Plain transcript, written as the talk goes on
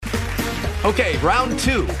Okay, round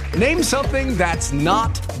two. Name something that's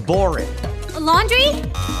not boring. A laundry?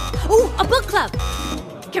 Ooh, a book club.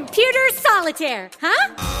 Computer solitaire,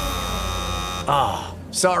 huh? Ah,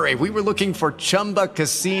 sorry, we were looking for Chumba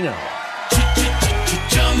Casino.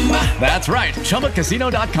 That's right,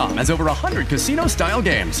 ChumbaCasino.com has over 100 casino-style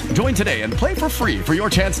games. Join today and play for free for your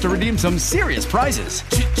chance to redeem some serious prizes.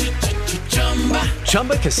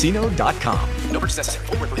 ChumbaCasino.com. No purchase necessary.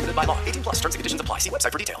 Void where prohibited by law. 18 plus. Terms and conditions apply. See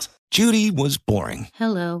website for details. Judy was boring.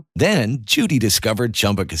 Hello. Then Judy discovered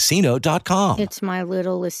ChumbaCasino.com. It's my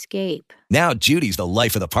little escape. Now Judy's the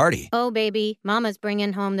life of the party. Oh, baby, mama's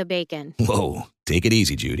bringing home the bacon. Whoa, take it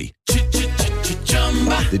easy, Judy.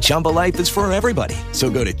 The Chumba life is for everybody. So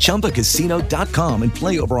go to ChumbaCasino.com and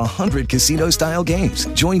play over 100 casino-style games.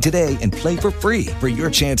 Join today and play for free for your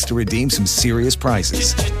chance to redeem some serious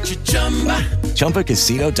prizes.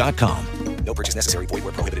 ChumbaCasino.com. No purchase necessary. Void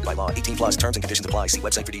where prohibited by law. 18 plus. Terms and conditions apply. See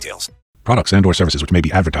website for details. Products and/or services which may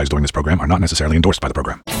be advertised during this program are not necessarily endorsed by the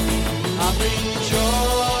program.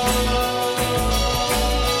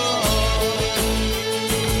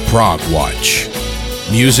 Prog Watch.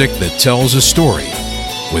 Music that tells a story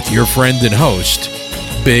with your friend and host,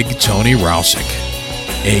 Big Tony Rousick,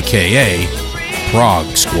 a.k.a. Prog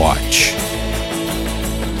Squatch.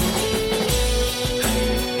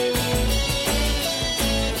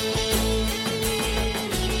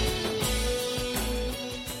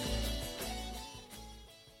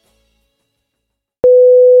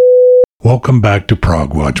 Welcome back to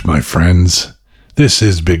Prog Watch, my friends. This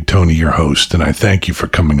is Big Tony, your host, and I thank you for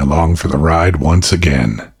coming along for the ride once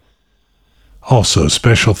again. Also,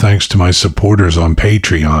 special thanks to my supporters on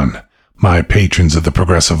Patreon, my patrons of the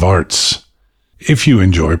progressive arts. If you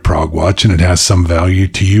enjoy Prog Watch and it has some value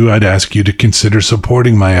to you, I'd ask you to consider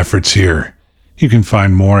supporting my efforts here. You can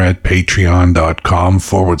find more at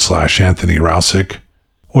patreon.com/Anthony Rousick,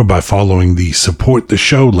 or by following the Support the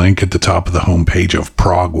Show link at the top of the homepage of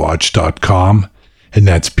progwatch.com, and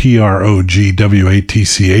that's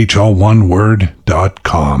PROGWATCH, all one word,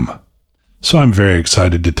 .com. So I'm very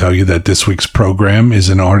excited to tell you that this week's program is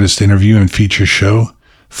an artist interview and feature show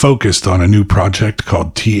focused on a new project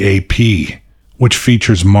called T.A.P, which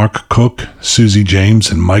features Mark Cook, Suzi James,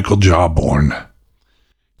 and Michael Jawborn.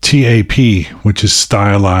 T.A.P, which is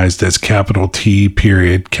stylized as capital T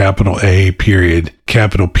period, capital A period,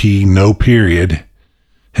 capital P, no period,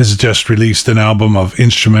 has just released an album of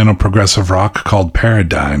instrumental progressive rock called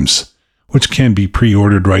Paradigms, which can be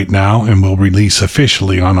pre-ordered right now and will release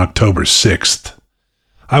officially on October 6th.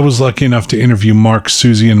 I was lucky enough to interview Mark,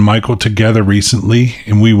 Suzi, and Michael together recently,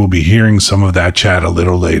 and we will be hearing some of that chat a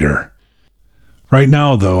little later. Right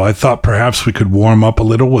now, though, I thought perhaps we could warm up a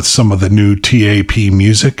little with some of the new T.A.P.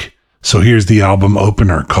 music, so here's the album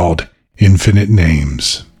opener called Infinite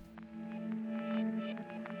Names.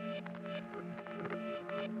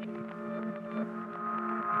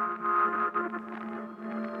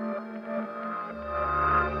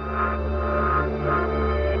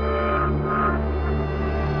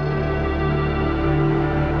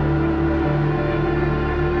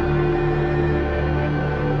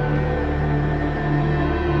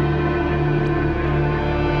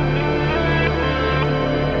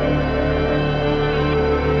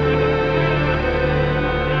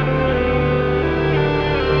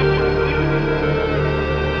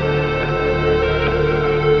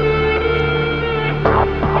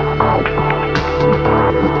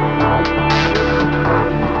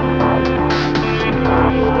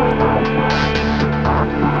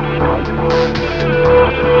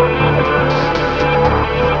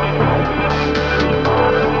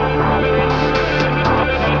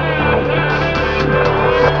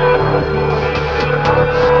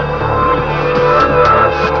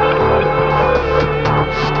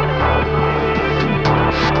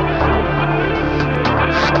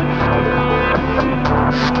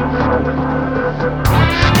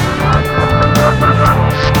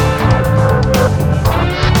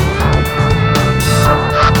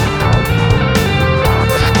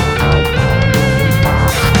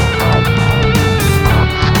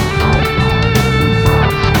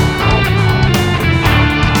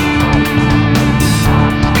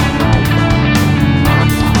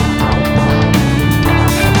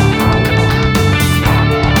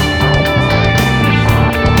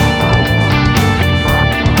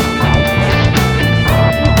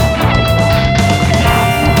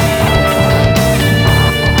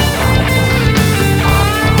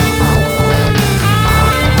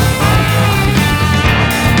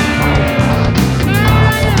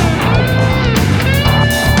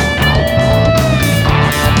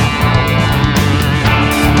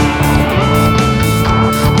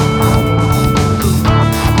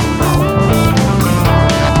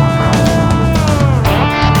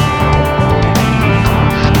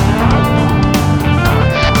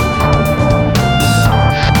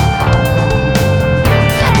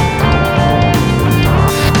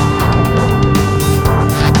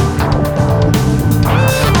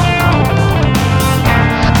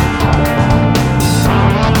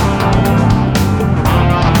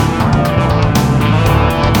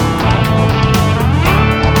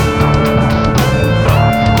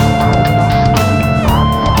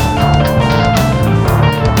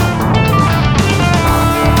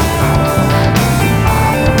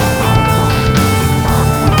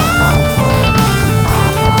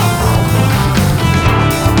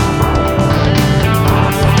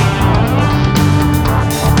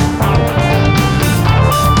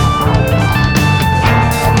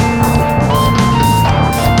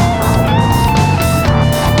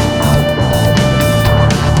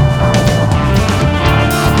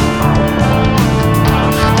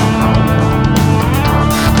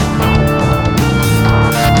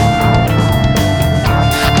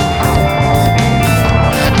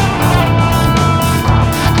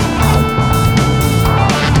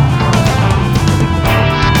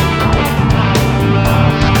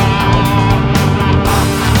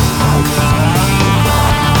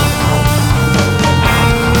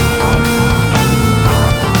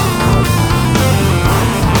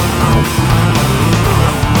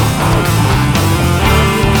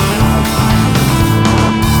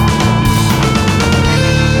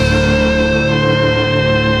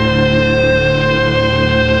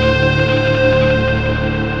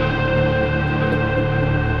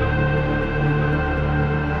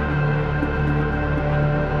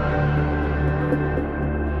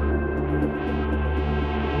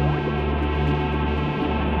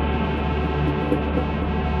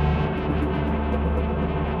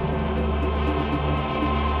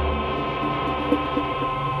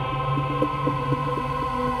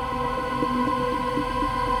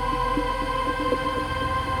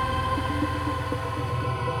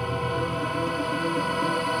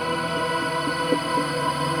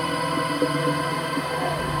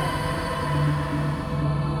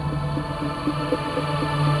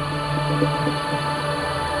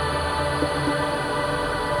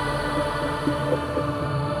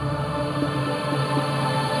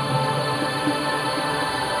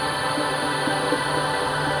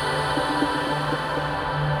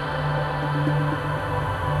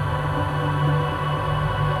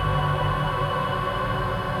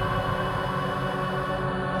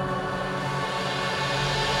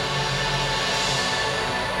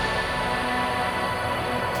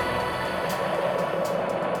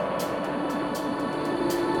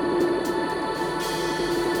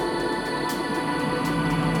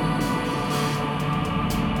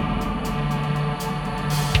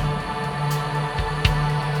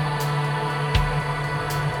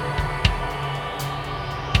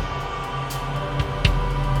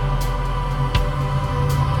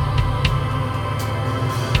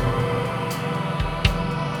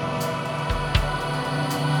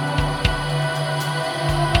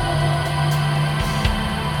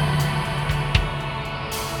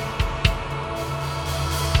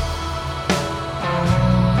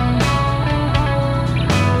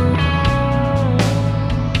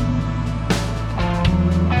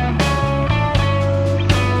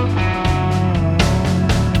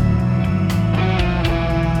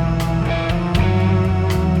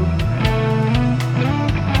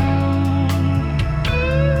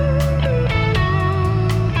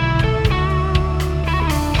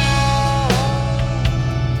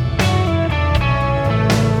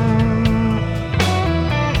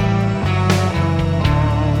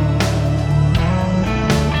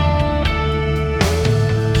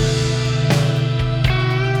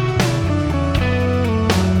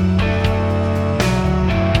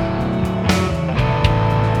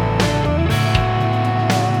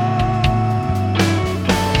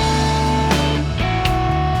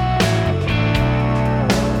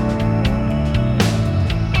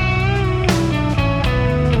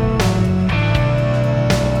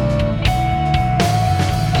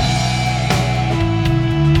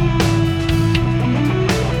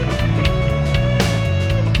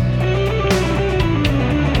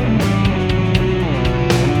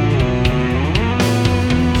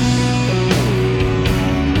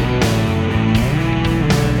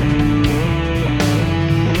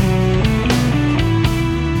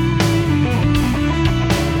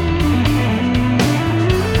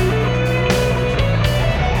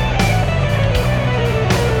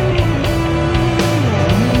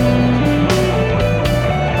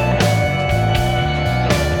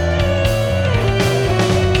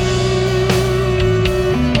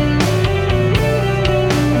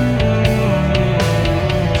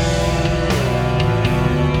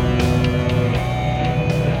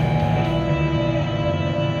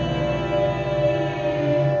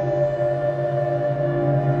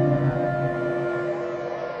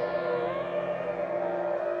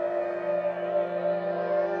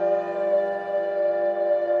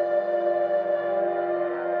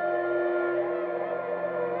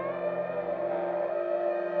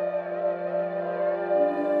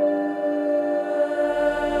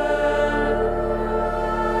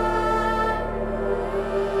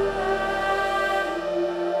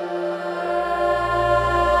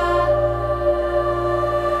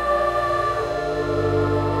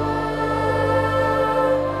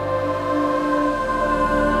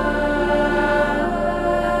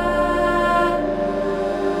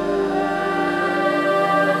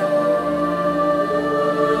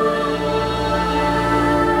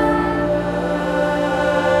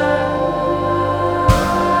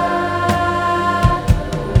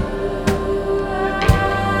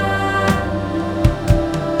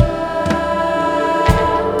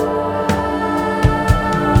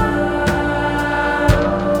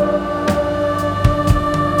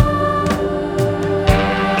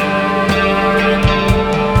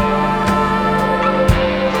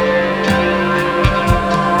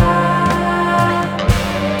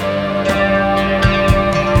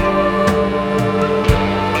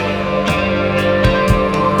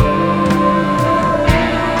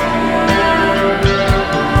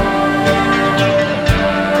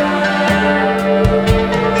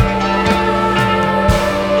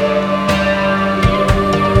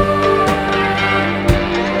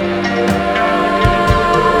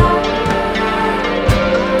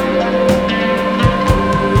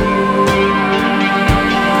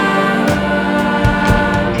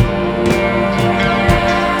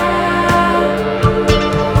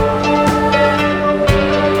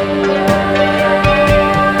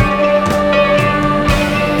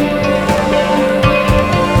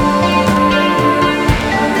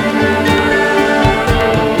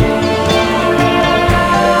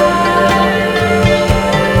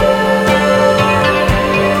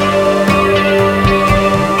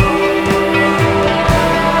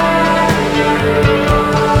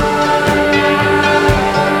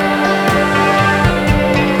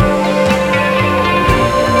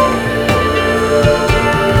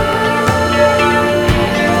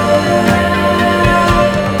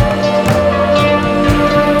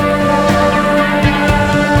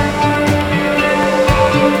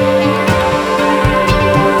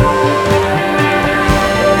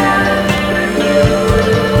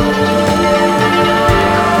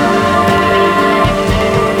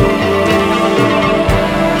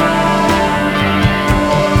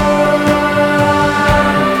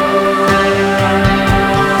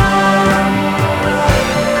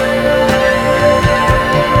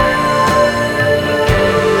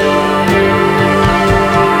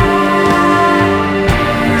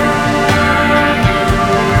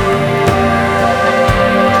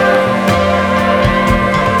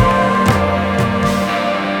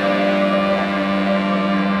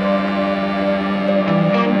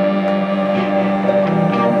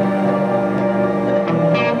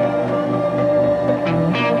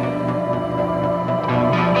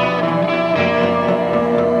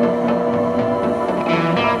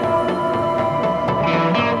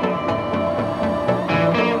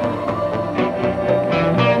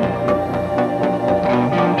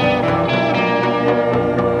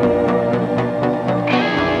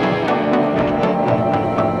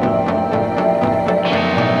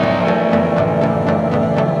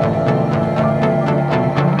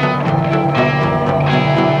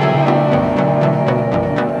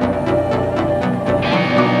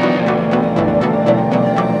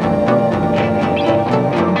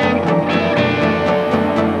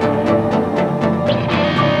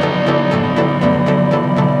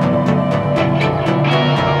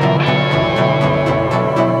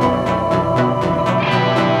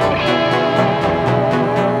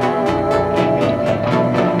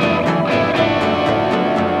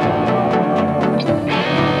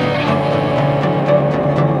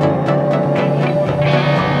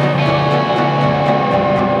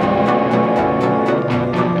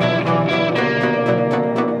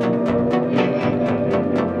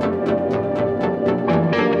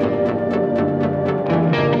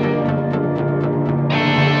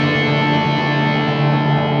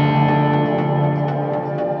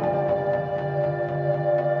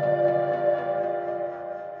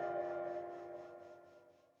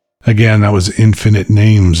 Again, that was Infinite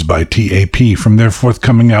Names by T.A.P. from their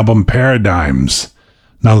forthcoming album Paradigms.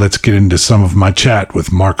 Now let's get into some of my chat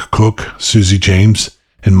with Mark Cook, Suzi James,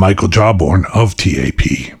 and Michael Jawborn of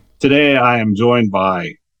T.A.P. Today I am joined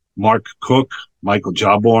by Mark Cook, Michael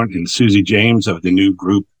Jawborn, and Suzi James of the new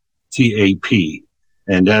group T.A.P.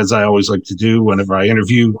 And as I always like to do whenever I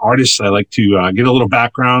interview artists, I like to get a little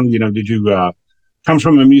background. Did you come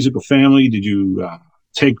from a musical family? Did you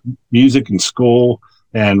take music in school?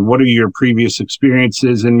 And what are your previous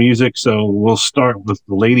experiences in music? So we'll start with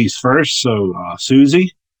the ladies first. So Suzi.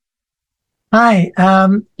 Hi.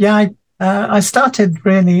 I started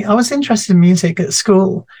I was interested in music at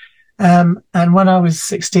school. And when I was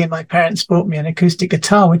 16, my parents bought me an acoustic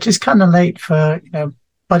guitar, which is kind of late for,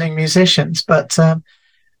 budding musicians. But I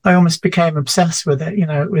almost became obsessed with it.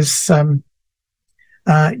 It was,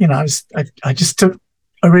 I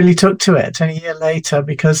really took to it. And a year later,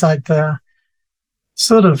 because I'd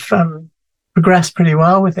sort of progressed pretty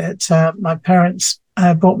well with it, my parents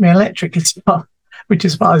bought me an electric guitar, which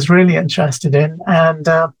is what I was really interested in. And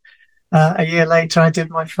a year later, I did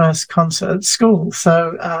my first concert at school.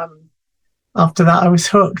 So after that, I was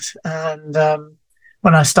hooked. And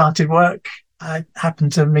when I started work, I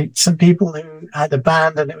happened to meet some people who had a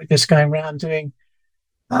band, and they were just going around doing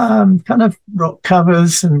kind of rock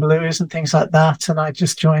covers and blues and things like that. And I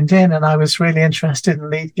just joined in, and I was really interested in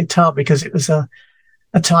lead guitar because it was a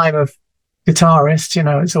time of guitarists,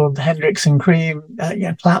 it's all Hendrix and Cream,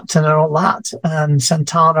 Clapton and all that, and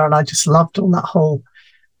Santana. And I just loved all that whole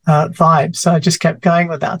vibe. So I just kept going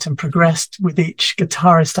with that and progressed with each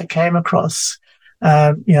guitarist I came across,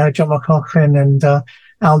 John McLaughlin and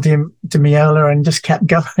Al Di Meola, and just kept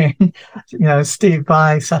going, Steve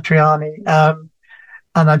Vai, Satriani.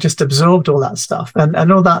 And I just absorbed all that stuff.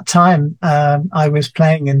 And all that time, I was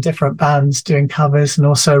playing in different bands, doing covers and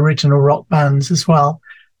also original rock bands as well.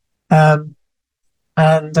 But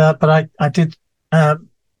I did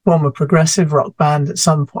form a progressive rock band at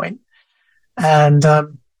some point. And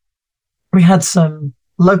we had some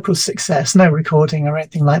local success, no recording or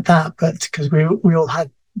anything like that, but because we all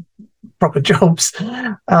had proper jobs.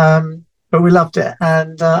 But we loved it.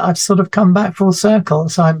 And I've sort of come back full circle.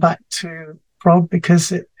 So I'm back to prog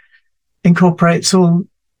because it incorporates all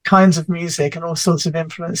kinds of music and all sorts of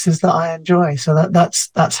influences that I enjoy. So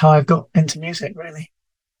that's how I've got into music, really.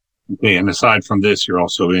 Okay, and aside from this, you're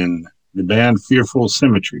also in the band Fearful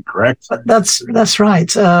Symmetry, correct? That's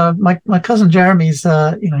right. My cousin Jeremy's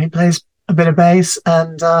he plays a bit of bass,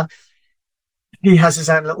 and he has his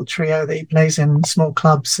own little trio that he plays in small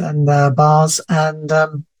clubs and bars, and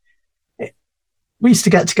we used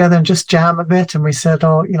to get together and just jam a bit. And we said,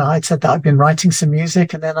 I'd said that I'd been writing some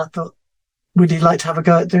music. And then I thought, would he like to have a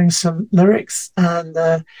go at doing some lyrics?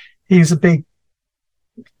 And he was a big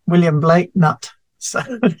William Blake nut. So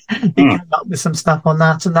he came up with some stuff on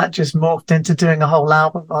that. And that just morphed into doing a whole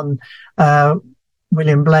album on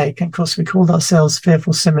William Blake. And of course, we called ourselves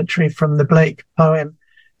Fearful Symmetry from the Blake poem,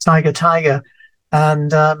 Tiger, Tiger.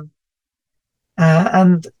 And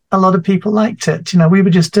a lot of people liked it. We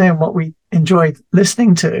were just doing what we enjoyed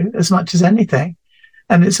listening to as much as anything.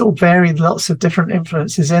 And it's all varied, lots of different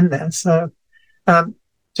influences in there. So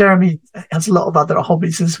Jeremy has a lot of other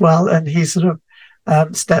hobbies as well. And he sort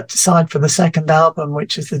of stepped aside for the second album,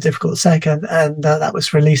 which is The Difficult Second. And that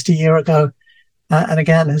was released a year ago. And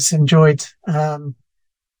again, has enjoyed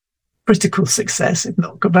critical success, if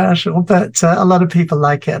not commercial. But a lot of people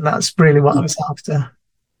like it. And that's really what I was after.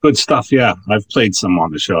 Good stuff. Yeah, I've played some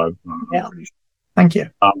on the show. Yeah. Thank you.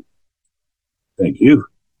 Thank you.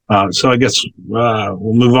 So I guess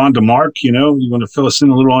we'll move on to Mark. You want to fill us in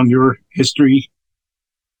a little on your history?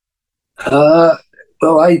 Well,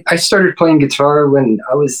 I started playing guitar when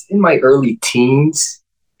I was in my early teens,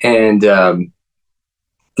 and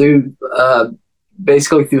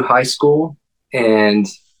basically through high school. And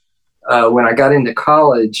when I got into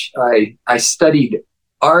college, I studied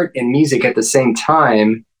art and music at the same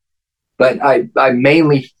time, but I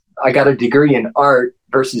got a degree in art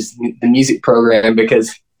versus the music program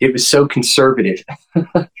because it was so conservative.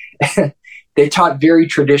 They taught very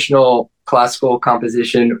traditional classical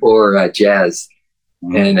composition or jazz.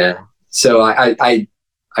 And so I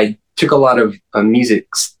took a lot of music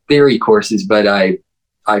theory courses, but I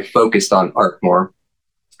focused on art more,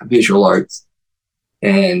 visual arts.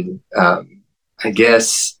 And I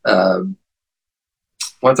guess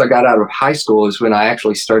once I got out of high school is when I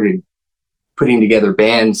actually started putting together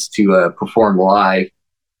bands to perform live.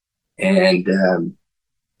 And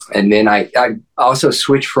then I also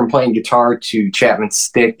switched from playing guitar to Chapman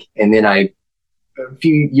stick. And then a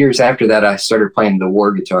few years after that, I started playing the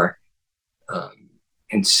war guitar.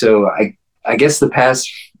 And so I guess the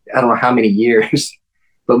past I don't know how many years,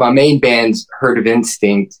 but my main band's Herd of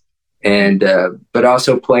Instinct, and but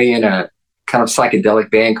also play in a kind of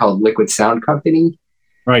psychedelic band called Liquid Sound Company.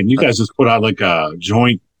 Right. You guys just put out like a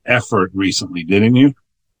joint effort recently, didn't you?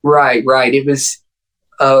 Right. It was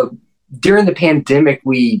during the pandemic.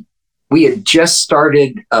 We had just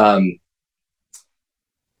started. The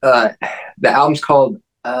album's called.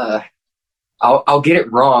 I'll get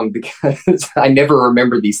it wrong because I never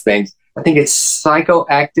remember these things. I think it's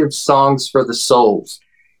Psychoactive Songs for the Souls,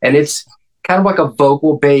 and it's kind of like a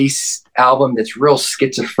vocal-based album that's real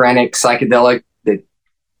schizophrenic, psychedelic, that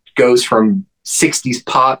goes from 60s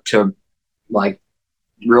pop to like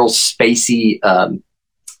real spacey, kind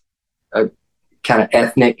of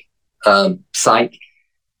ethnic psych.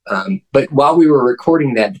 But while we were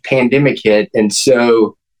recording that, the pandemic hit, and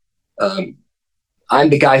so I'm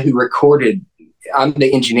the guy who recorded. I'm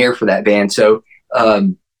the engineer for that band. So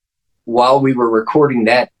while we were recording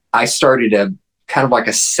that, I started a kind of like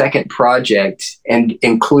a second project and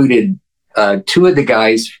included two of the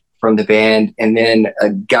guys from the band and then a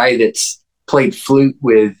guy that's played flute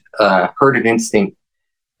with Herd of Instinct.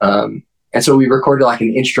 And so we recorded like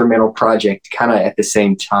an instrumental project kind of at the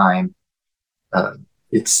same time.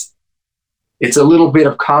 It's a little bit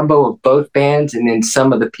of combo of both bands, and then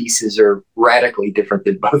some of the pieces are radically different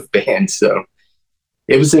than both bands. So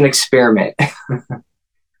it was an experiment.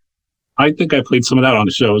 I think I played some of that on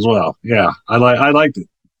the show as well. Yeah, I liked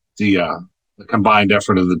the combined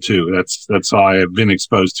effort of the two. That's all I have been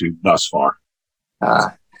exposed to thus far.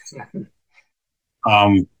 Was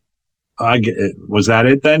that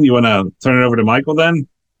it then? You want to turn it over to Michael then?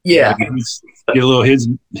 Yeah. Get a little his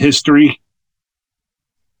history.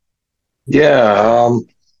 Yeah,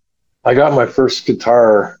 I got my first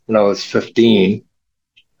guitar when I was 15.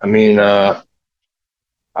 I mean, my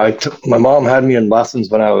mom had me in lessons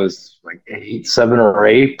when I was like 7 or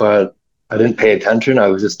 8, but I didn't pay attention. I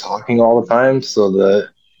was just talking all the time. So the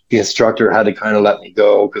instructor had to kind of let me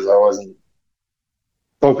go because I wasn't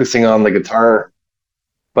focusing on the guitar.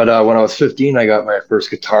 But when I was 15, I got my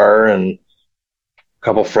first guitar, and a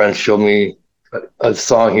couple friends showed me a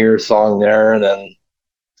song here, a song there, and then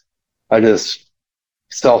I just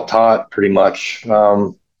self-taught pretty much.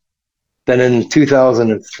 Then in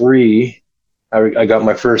 2003, I got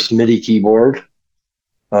my first MIDI keyboard,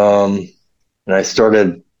 and I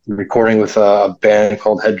started recording with a band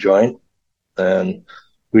called Head Joint. And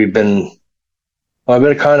I've been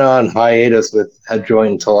kind of on hiatus with Head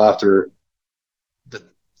Joint until after the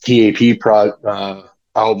T.A.P.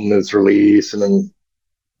 album is released, and then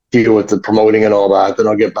deal with the promoting and all that. Then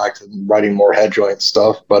I'll get back to writing more Head Joint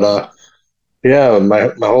stuff. But yeah,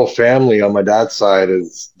 my whole family on my dad's side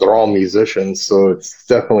they're all musicians, so it's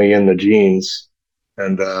definitely in the genes.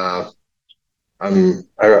 And I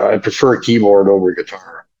prefer keyboard over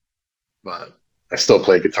guitar, but I still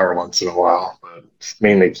play guitar once in a while. But it's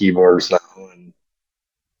mainly keyboards now, and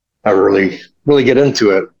I really get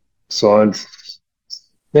into it. So it's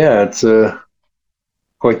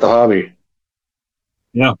quite the hobby.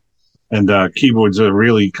 Yeah, and keyboards are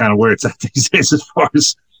really kind of where it's at these days as far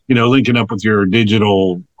as, linking up with your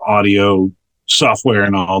digital audio software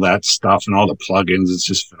and all that stuff and all the plugins. It's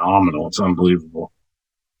just phenomenal. It's unbelievable.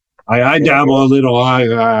 I dabble a little.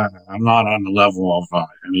 I'm not on the level of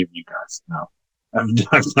any of you guys. No,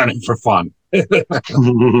 I've done it for fun.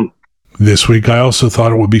 This week, I also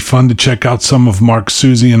thought it would be fun to check out some of Mark,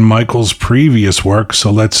 Suzi, and Michael's previous work.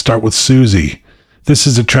 So let's start with Suzi. This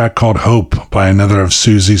is a track called Hope by another of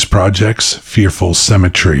Suzi's projects, Fearful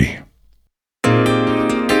Cemetery.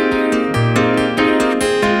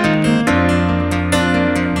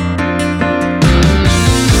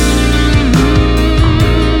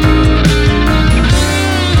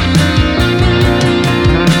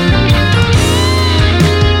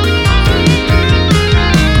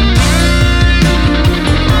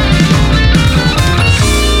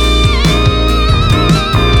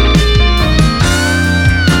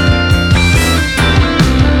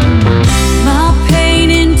 My pain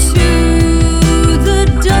into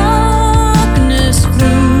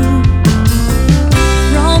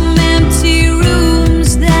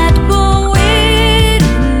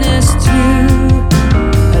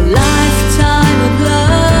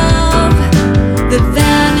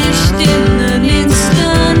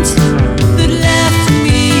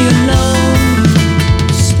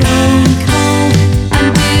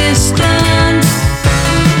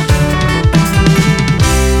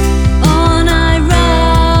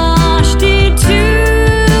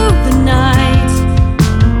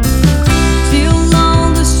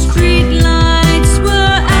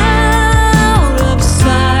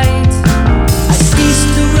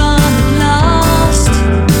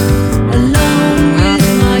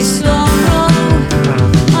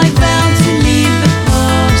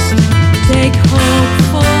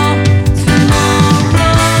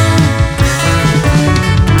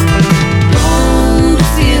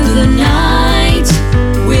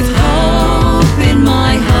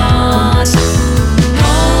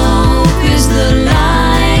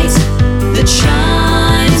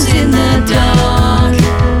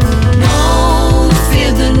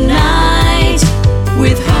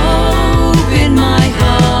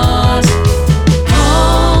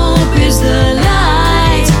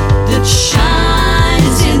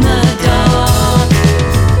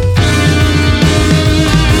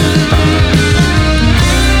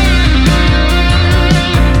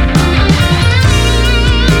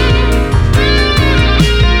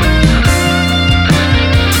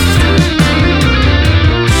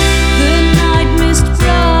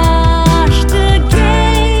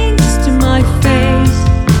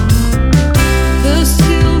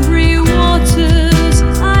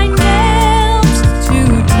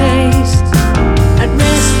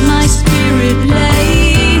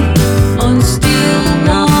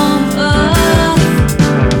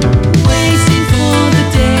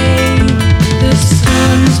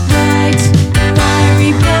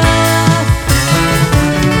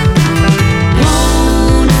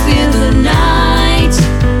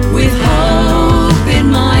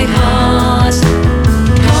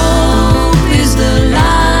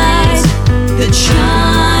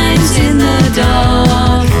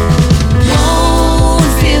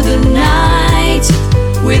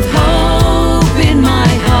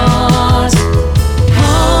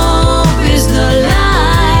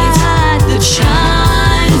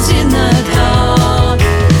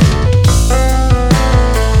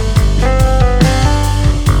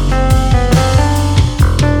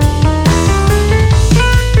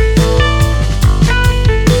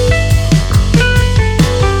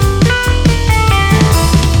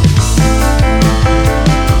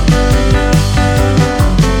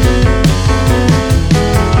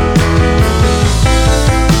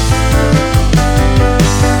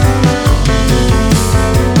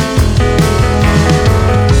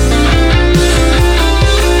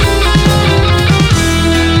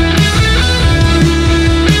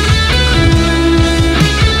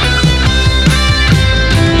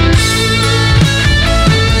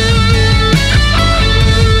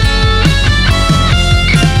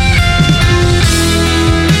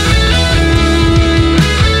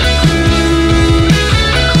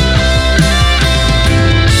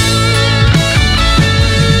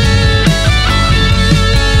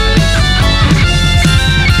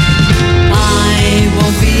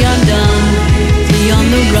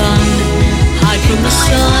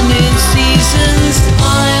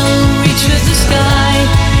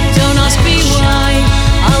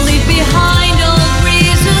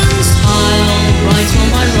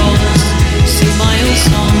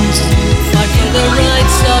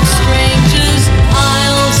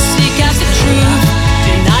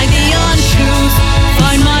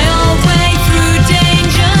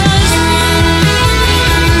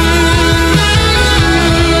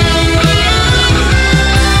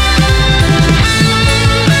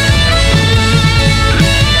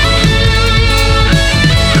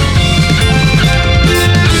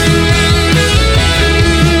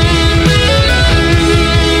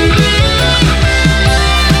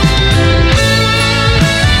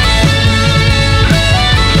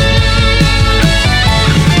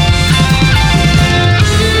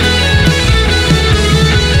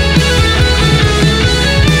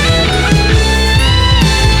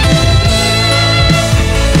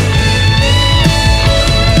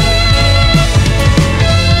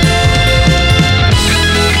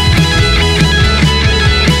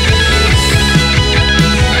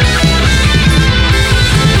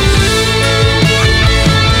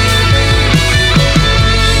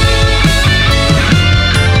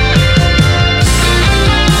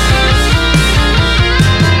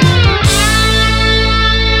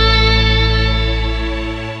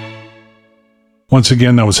Once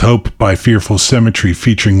again, that was Hope by Fearful Symmetry,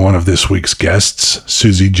 featuring one of this week's guests,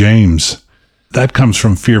 Suzi James. That comes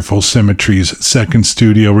from Fearful Symmetry's second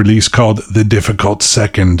studio release called The Difficult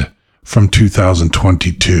Second from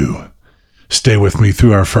 2022. Stay with me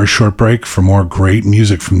through our first short break for more great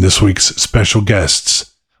music from this week's special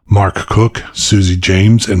guests, Mark Cook, Suzi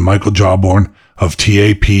James, and Michael Jawborn of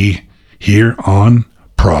T.A.P. here on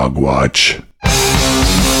Prog Watch.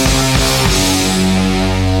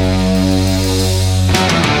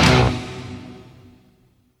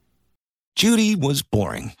 Judy was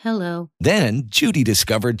boring. Hello. Then Judy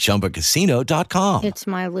discovered ChumbaCasino.com. It's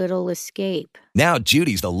my little escape. Now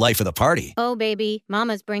Judy's the life of the party. Oh, baby,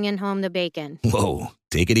 mama's bringing home the bacon. Whoa,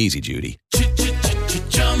 take it easy, Judy.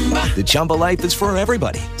 The Chumba life is for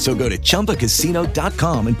everybody. So go to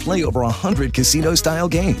ChumbaCasino.com and play over 100 casino-style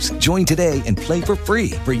games. Join today and play for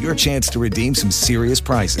free for your chance to redeem some serious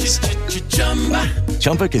prizes.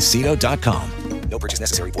 ChumbaCasino.com. No purchase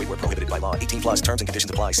necessary. Void where prohibited by law. 18 plus terms and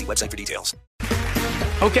conditions apply. See website for details.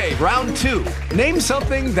 Okay, round two. Name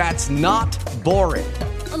something that's not boring.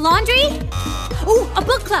 A laundry? Ooh, a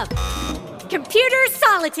book club. Computer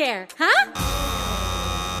solitaire,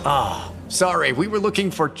 huh? Sorry, we were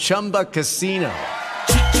looking for Chumba Casino.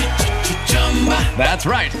 That's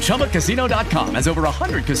right. ChumbaCasino.com has over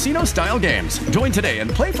 100 casino-style games. Join today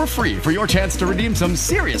and play for free for your chance to redeem some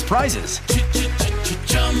serious prizes.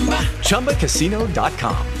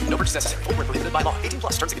 ChumbaCasino.com. No purchase necessary. Void where prohibited by law. 18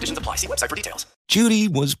 plus terms and conditions apply. See website for details. Judy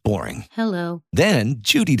was boring. Hello. Then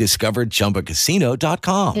Judy discovered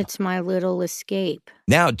ChumbaCasino.com. It's my little escape.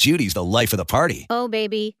 Now Judy's the life of the party. Oh,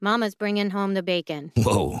 baby, mama's bringing home the bacon.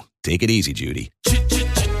 Whoa, take it easy, Judy.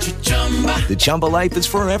 The Chumba life is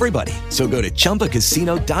for everybody. So go to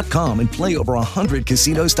ChumbaCasino.com and play over 100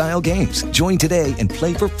 casino-style games. Join today and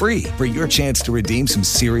play for free for your chance to redeem some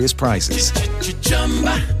serious prizes.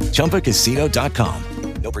 ChumbaCasino.com.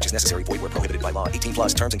 No purchase necessary. Void where prohibited by law. 18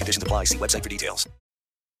 plus terms and conditions apply. See website for details.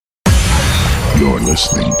 You're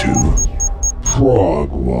listening to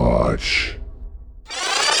Prog Watch.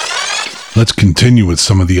 Let's continue with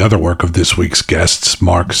some of the other work of this week's guests,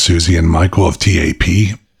 Mark, Suzi, and Michael of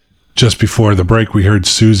T.A.P. Just before the break, we heard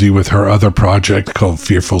Suzi with her other project called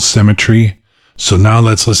Fearful Symmetry. So now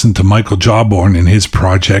let's listen to Michael Jawborn in his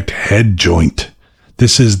project Head Joint.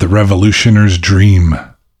 This is The Revolutioner's Dream.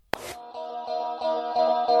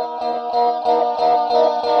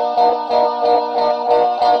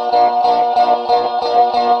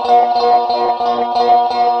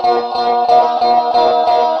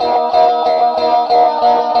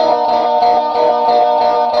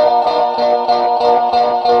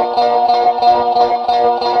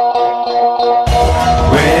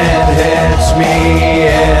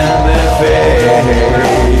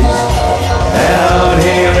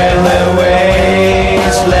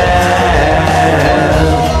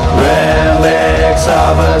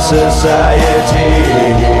 Society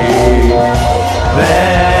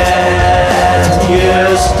that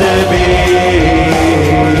used to be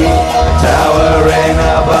towering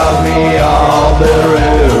above me, all the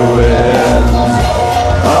ruins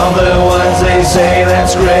of the ones they say that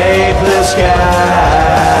scrape the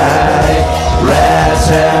sky. Rats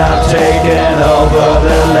have taken over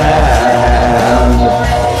the land.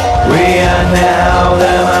 We are now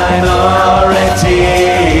the minority,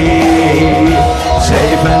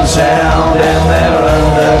 safe and sound in their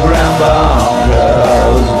underground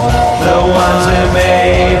bunkers. The ones who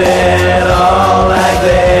made it all like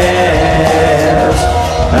this.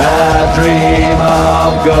 I dream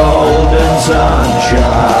of golden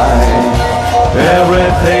sunshine.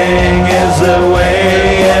 Everything is the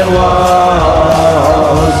way it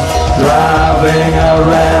was. Driving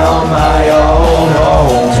around my old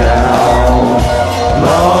hometown,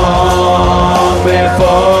 long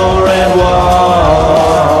before it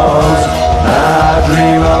was. I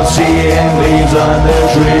dream of seeing leaves on the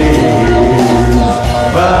trees,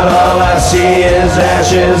 but all I see is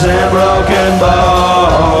ashes and broken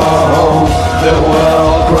bones. The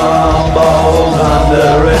world crumbles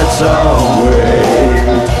under its own weight.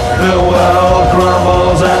 The world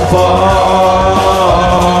crumbles and falls.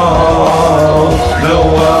 The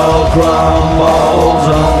world crumbles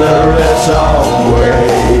under its own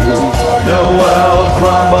weight. The world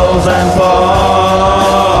crumbles and falls.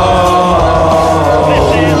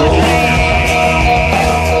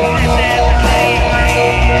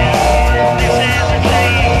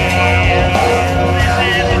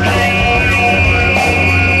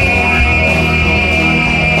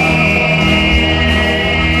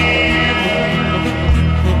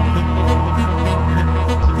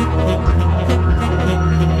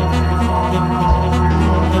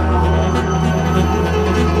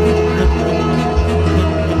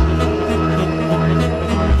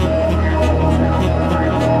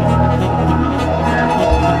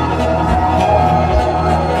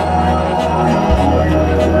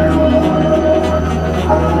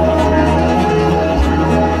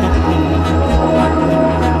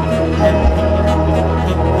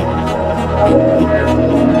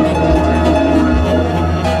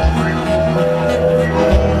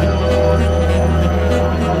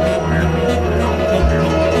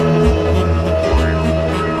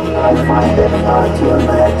 it hard to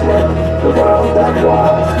imagine the world that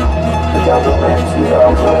was. The government we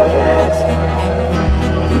all go against.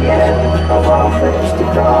 The end of all things to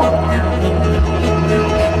come.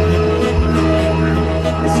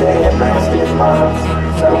 They say it lasted months,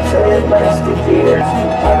 some say it lasted years.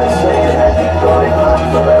 Others say it had been going on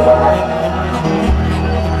forever.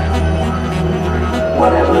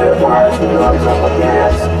 Whatever it was we rose up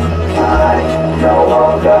against, I no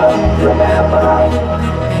longer remember.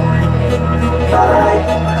 I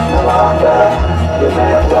no longer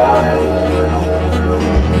remember.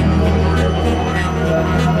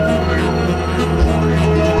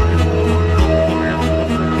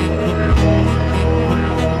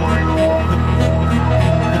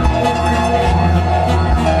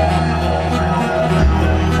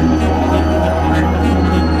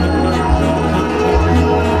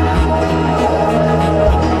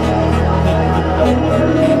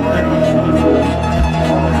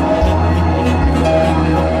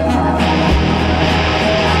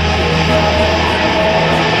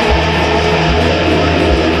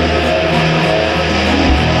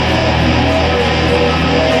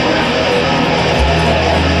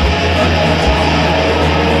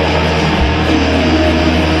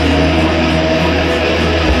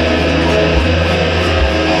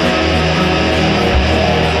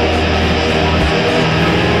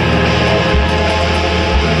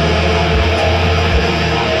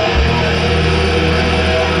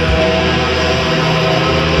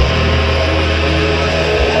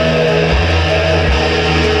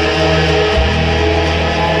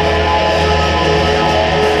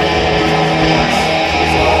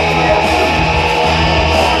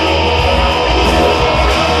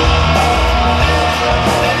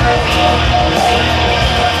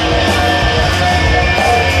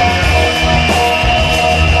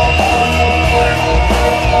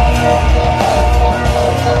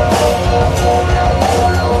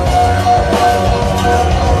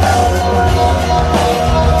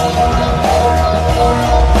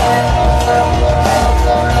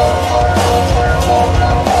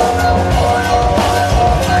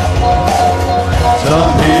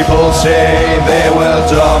 Say they were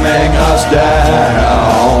dumbing us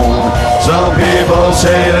down. Some people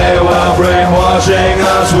say they were brainwashing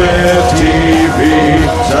us with TV.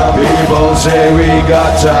 Some people say we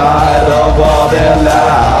got tired of all their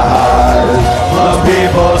lies. Some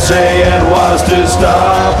people say it was to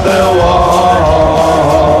stop the war.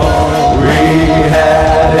 We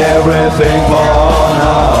had everything for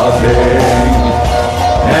nothing,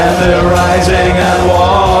 and the rising and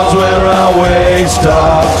wars were a waste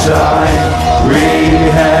of time. We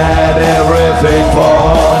had everything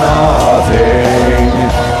for nothing,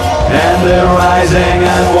 and the rising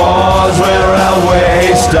and wars were a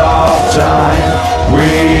waste of time.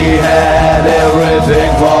 We had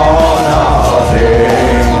everything for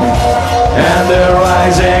nothing, and the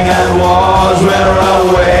rising and wars were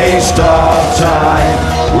a waste of time.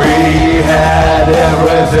 We had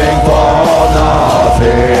everything for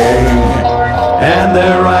nothing, and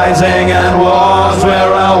the rising and wars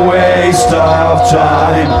were a waste of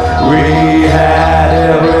time. We had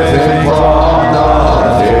everything for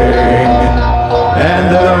nothing, and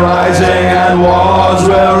the rising and wars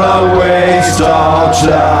were a waste of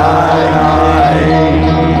time.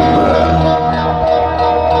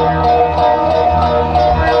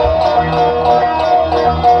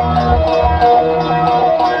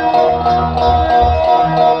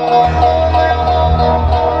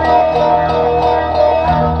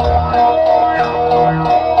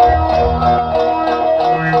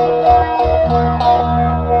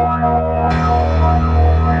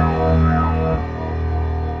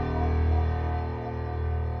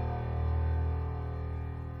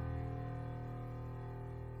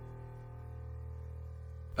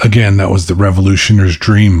 Again, that was The Revolutioner's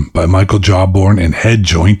Dream by Michael Jawborn and Head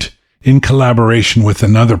Joint in collaboration with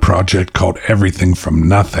another project called Everything from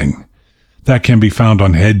Nothing. That can be found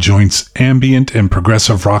on Head Joint's Ambient and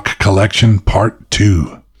Progressive Rock Collection Part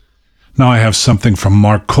 2. Now I have something from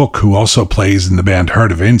Mark Cook, who also plays in the band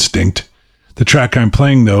Heart of Instinct. The track I'm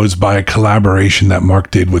playing, though, is by a collaboration that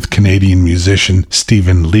Mark did with Canadian musician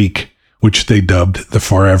Stephen Leake, which they dubbed The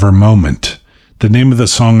Forever Moment. The name of the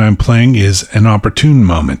song I'm playing is An Opportune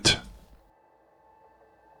Moment.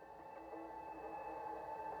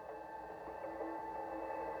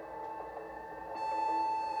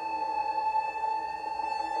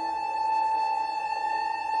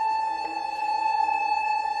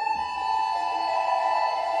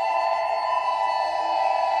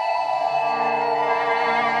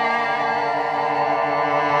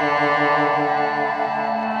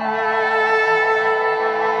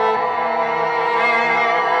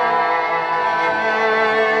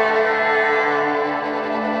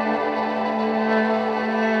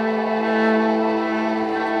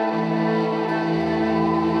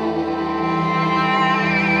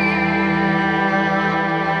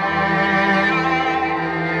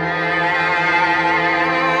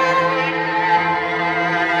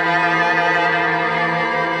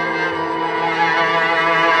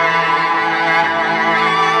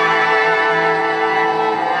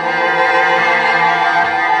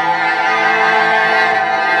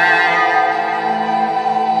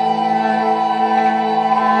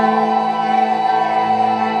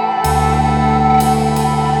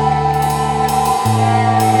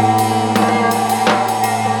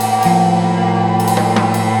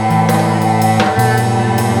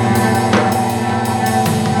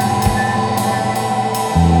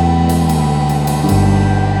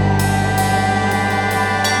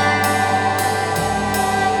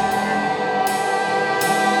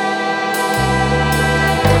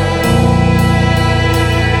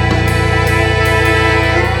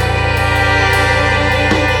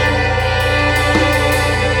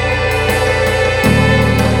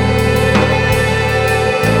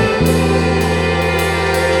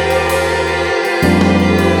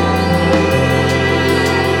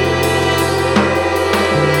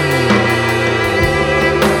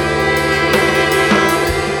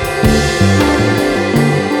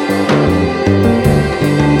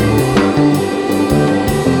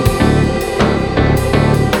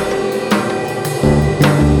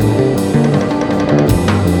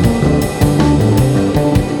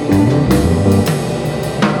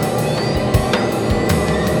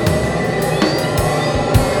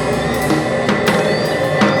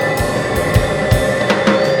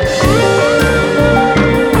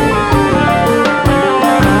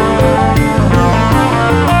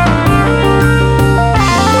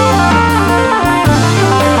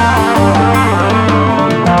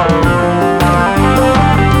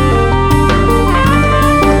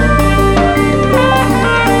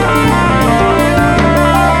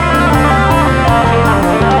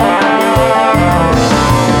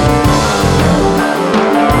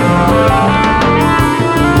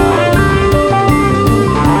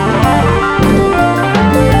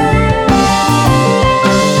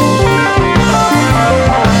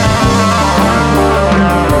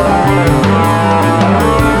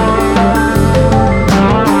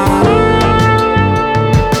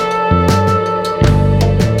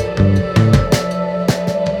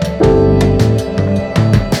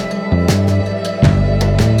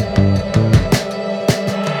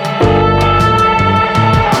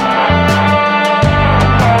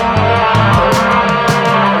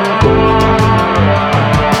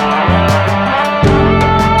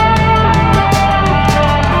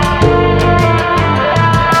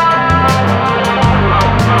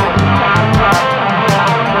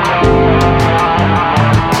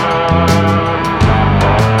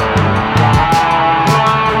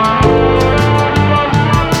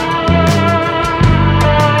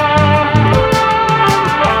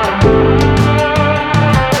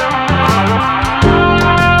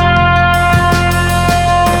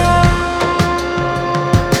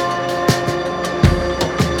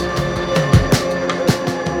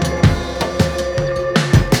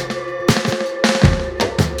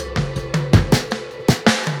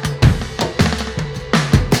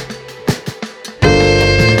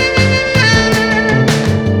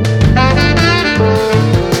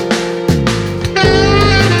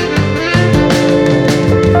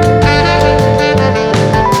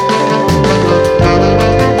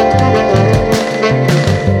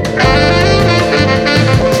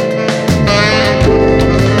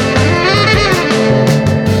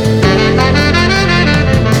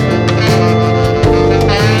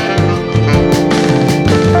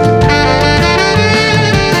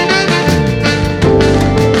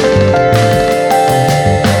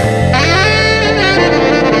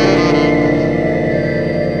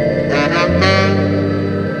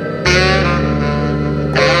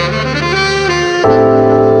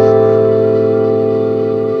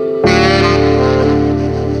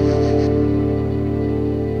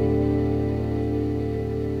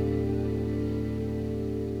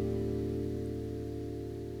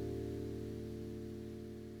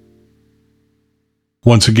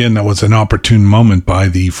 Once again, that was An Opportune Moment by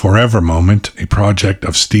The Forever Moment, a project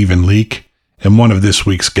of Stephen Leake and one of this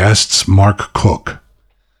week's guests, Mark Cook.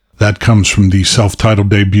 That comes from the self-titled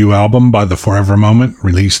debut album by The Forever Moment,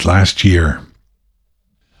 released last year.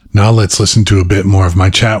 Now let's listen to a bit more of my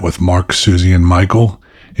chat with Mark, Suzi, and Michael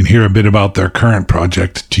and hear a bit about their current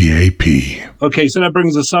project, T.A.P. Okay, so that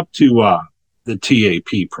brings us up to the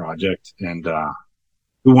T.A.P. project. And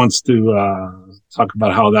who wants to talk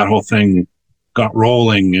about how that whole thing got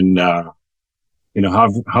rolling and,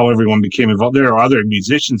 how everyone became involved? There are other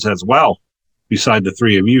musicians as well, beside the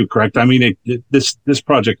three of you, correct? I mean, this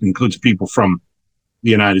project includes people from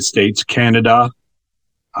the United States, Canada,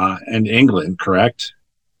 and England, correct?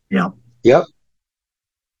 Yeah. Yep.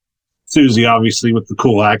 Suzi, obviously, with the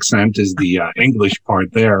cool accent, is the English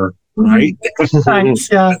part there, right?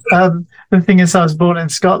 Thanks. Yeah. The thing is, I was born in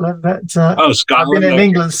Scotland, but Scotland. I've been in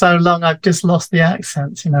England so long, I've just lost the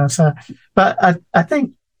accent. So, but I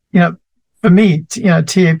think for me,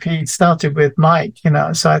 TAP started with Mike.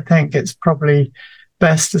 So I think it's probably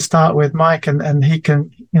best to start with Mike, and he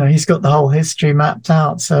can, he's got the whole history mapped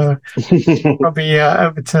out. So probably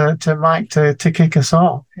over to Mike to kick us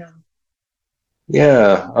off. Yeah.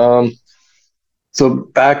 Yeah. So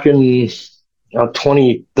back in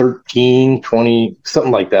 2013,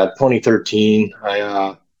 something like that, 2013,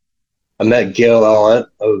 I met Gail Ellett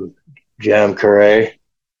of Jam Carré.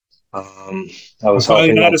 I was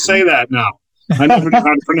helping. How to say that now. I never know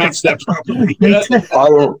how to pronounce that properly.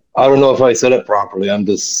 I don't know if I said it properly.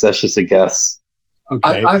 That's just a guess.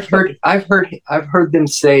 Okay. I've heard them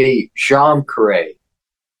say Jean Carré.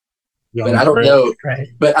 But I don't know. Great.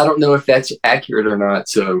 But I don't know if that's accurate or not.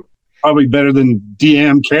 So probably better than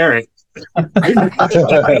DM Carrot. I'd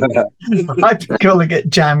be calling it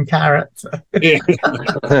Jam Carrot. Yeah.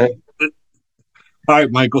 All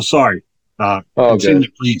right, Michael. Sorry.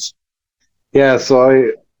 Continue, please. Yeah.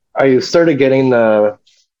 So I started getting the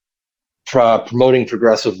promoting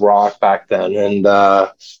progressive rock back then, and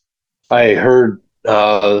I heard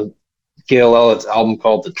Gail Ellett's album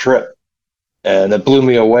called The Trip. And it blew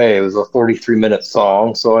me away. It was a 43-minute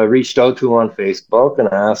song. So I reached out to him on Facebook and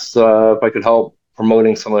asked if I could help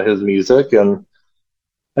promoting some of his music. And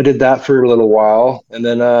I did that for a little while. And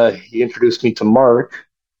then he introduced me to Mark,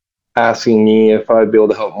 asking me if I'd be able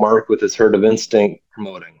to help Mark with his Herd of Instinct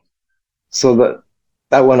promoting. So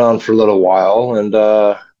that went on for a little while. And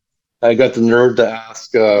I got the nerve to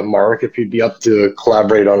ask Mark if he'd be up to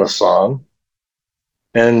collaborate on a song.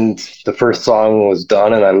 And the first song was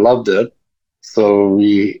done, and I loved it. So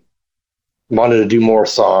we wanted to do more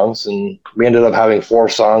songs, and we ended up having 4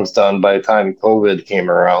 songs done by the time COVID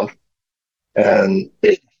came around. And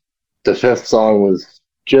the 5th song was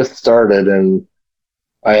just started, and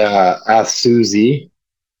I asked Suzi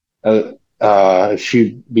if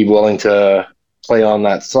she'd be willing to play on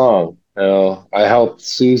that song. I helped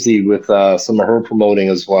Suzi with some of her promoting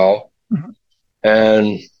as well,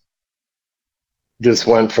 and just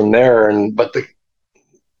went from there. But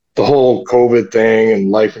the whole COVID thing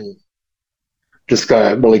and life just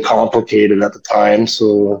got really complicated at the time.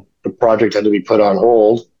 So the project had to be put on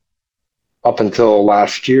hold up until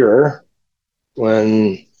last year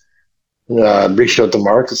when I reached out to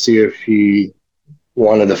Mark to see if he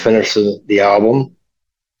wanted to finish the album.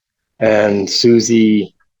 And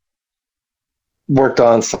Suzi worked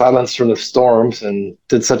on Silence from the Storms and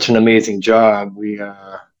did such an amazing job. We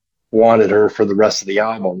wanted her for the rest of the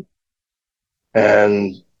album.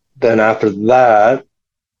 And then after that,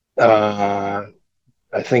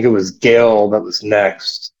 I think it was Gail that was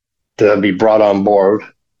next to be brought on board.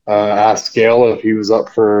 Asked Gail if he was up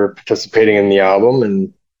for participating in the album,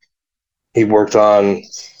 and he worked on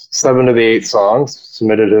 7 of the 8 songs,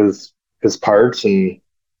 submitted his parts, and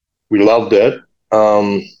we loved it.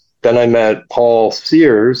 Then I met Paul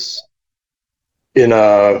Sears in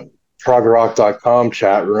a progrock.com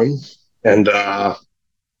chat room, and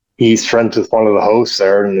he's friends with one of the hosts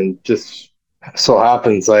there, and it just so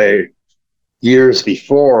happens years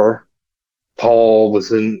before, Paul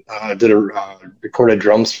was recorded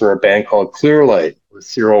drums for a band called Clearlight with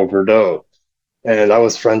Cyril Verdeau, and I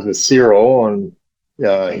was friends with Cyril, and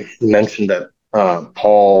he mentioned that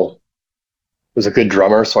Paul was a good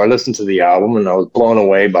drummer, so I listened to the album and I was blown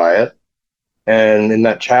away by it. And in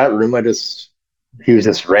that chat room, he was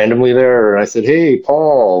just randomly there, and I said, "Hey,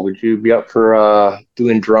 Paul, would you be up for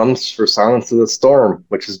doing drums for Silence of the Storm,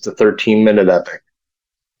 which is the 13-minute epic?"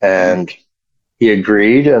 And he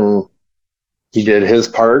agreed, and he did his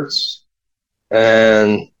parts.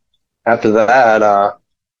 And after that,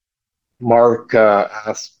 Mark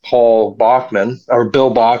asked Bill Bachman,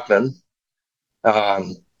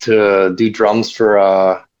 to do drums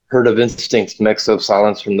for Heard of Instinct's mix of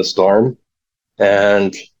Silence from the Storm,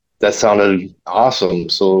 and that sounded awesome.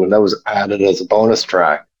 So that was added as a bonus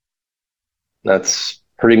track. That's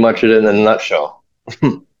pretty much it in a nutshell.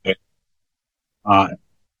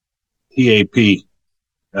 T.A.P.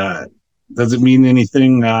 Does it mean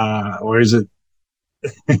anything, or is it,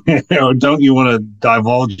 or don't you want to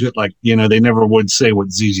divulge it? Like, they never would say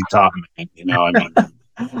what ZZ Top meant, I mean.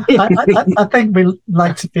 I think we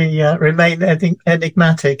like to be remain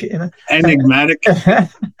enigmatic. Enigmatic.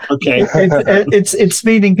 Okay. Its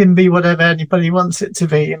meaning can be whatever anybody wants it to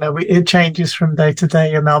be. It changes from day to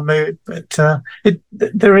day in our mood, but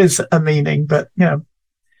there is a meaning. But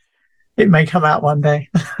it may come out one day.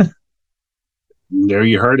 There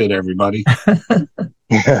you heard it, everybody.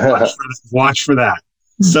 Watch for that.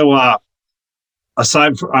 So,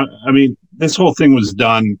 aside from, this whole thing was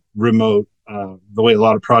done remote. The way a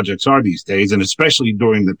lot of projects are these days, and especially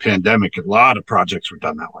during the pandemic, a lot of projects were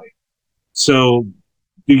done that way. So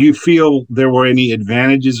do you feel there were any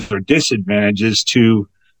advantages or disadvantages to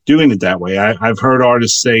doing it that way? I've heard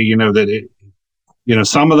artists say, that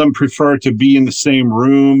some of them prefer to be in the same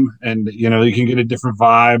room and, you can get a different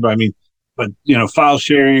vibe. But, file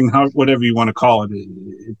sharing, whatever you want to call it,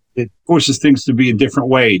 it forces things to be a different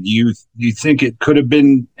way. Do you think it could have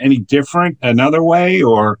been any different another way?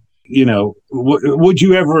 Or, would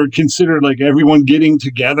you ever consider like everyone getting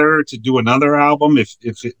together to do another album if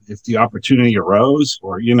the opportunity arose?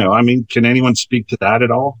 Or, can anyone speak to that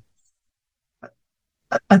at all?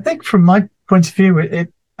 I think from my point of view,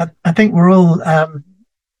 I think we're all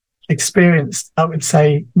experienced, I would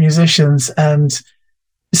say, musicians and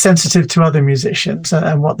sensitive to other musicians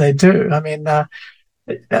and what they do. I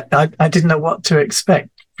didn't know what to expect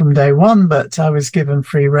from day one, but I was given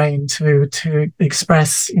free rein to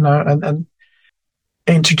express, and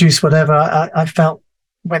introduce whatever I felt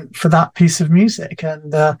went for that piece of music.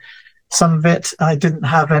 And some of it I didn't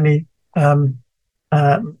have any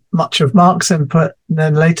much of Mark's input. And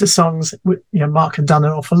then later songs, Mark had done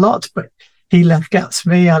an awful lot, but he left gaps for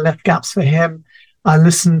me. I left gaps for him. I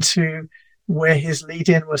listened to where his lead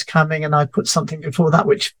in was coming, and I put something before that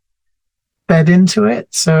which fed into it.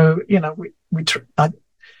 So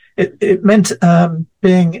it meant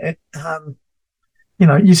being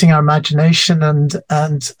using our imagination and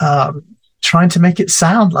trying to make it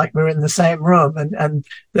sound like we're in the same room, and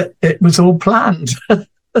that it was all planned.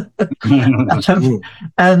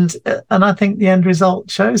 And I think the end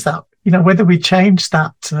result shows that. Whether we changed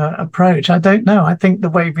that approach, I don't know. I think the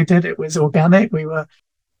way we did it was organic. We were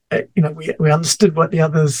we understood what the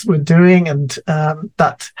others were doing, and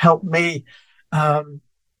that helped me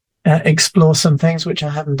explore some things which I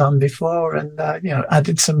hadn't done before, and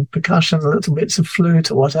added some percussion, little bits of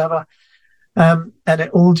flute or whatever, and it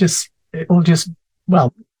all just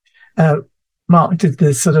Mark did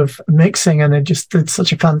the sort of mixing, and it just did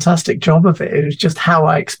such a fantastic job of it. It was just how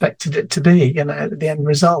I expected it to be, the end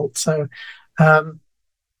result. So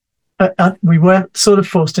we were sort of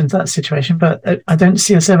forced into that situation, but I don't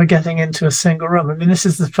see us ever getting into a single room. This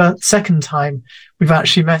is the second time we've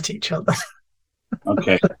actually met each other.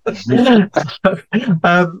 Okay. We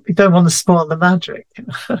don't want to spoil the magic.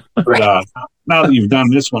 But, now that you've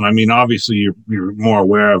done this one, obviously you're more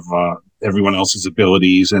aware of everyone else's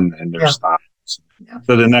abilities and their styles. Yeah.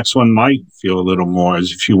 So the next one might feel a little more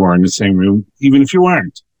as if you were in the same room, even if you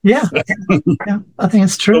weren't. Yeah, yeah, I think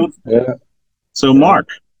it's true. So Mark,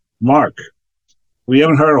 we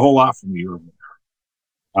haven't heard a whole lot from you.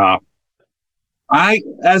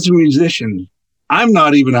 As a musician, I'm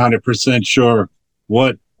not even 100% sure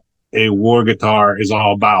what a war guitar is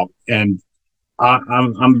all about, and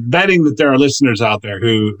I'm betting that there are listeners out there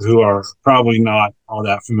who are probably not all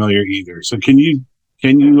that familiar either. So can you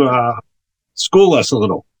school us a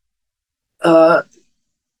little? Well,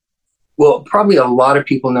 probably a lot of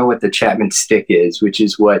people know what the Chapman stick is, which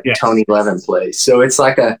is what Tony Levin plays. So it's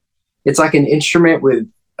like an instrument with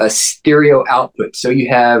a stereo output. So you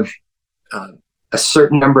have a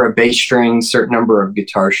certain number of bass strings, certain number of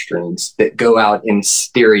guitar strings that go out in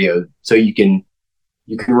stereo. So you can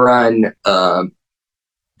run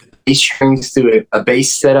bass strings through a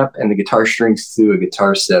bass setup and the guitar strings through a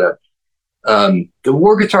guitar setup. The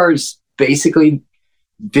war guitar is basically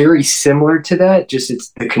very similar to that, just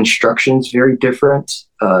the construction's very different.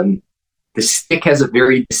 The stick has a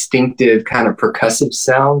very distinctive kind of percussive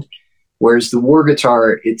sound, whereas the war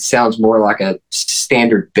guitar, it sounds more like a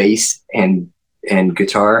standard bass and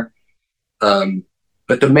guitar.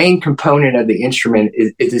 But the main component of the instrument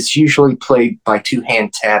is it's usually played by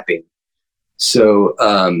two-hand tapping. So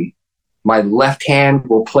my left hand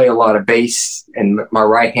will play a lot of bass, and my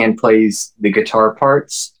right hand plays the guitar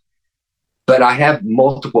parts. but I have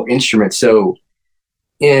multiple instruments. So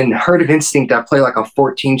in Herd of Instinct, I play like a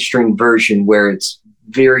 14-string version where it's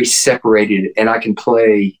very separated, and I can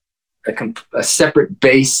play a separate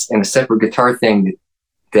bass and a separate guitar thing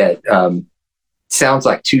that sounds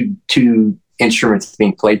like two instruments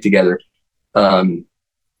being played together. I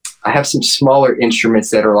have some smaller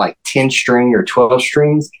instruments that are like 10-string or 12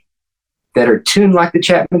 strings that are tuned like the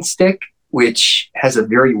Chapman stick, which has a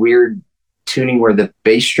very weird tuning where the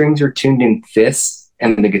bass strings are tuned in fifths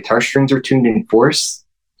and the guitar strings are tuned in fourths.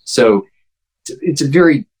 So it's a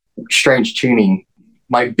very strange tuning.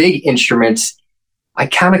 My big instruments, I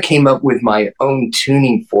kind of came up with my own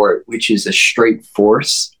tuning for it, which is a straight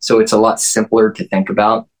fourth. So it's a lot simpler to think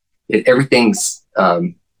about. Everything's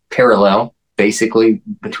parallel, basically,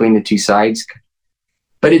 between the two sides.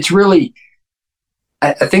 But it's really,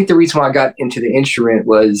 I think the reason why I got into the instrument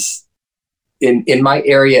was in my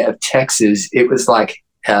area of Texas, it was like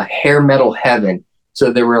hair metal heaven.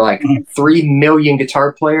 So there were like 3 million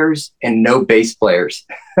guitar players and no bass players.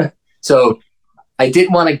 So I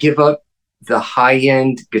didn't want to give up the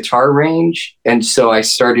high-end guitar range. And so I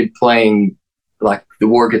started playing like the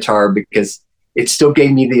war guitar because it still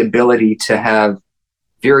gave me the ability to have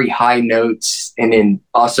very high notes and then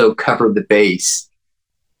also cover the bass.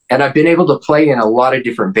 And I've been able to play in a lot of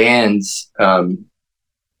different bands,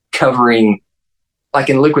 covering, like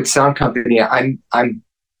in Liquid Sound Company,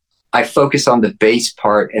 I focus on the bass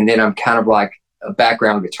part, and then I'm kind of like a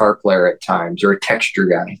background guitar player at times, or a texture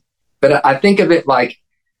guy. But I think of it like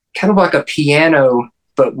kind of like a piano,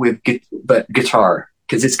 but guitar,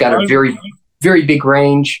 because it's got a very, very big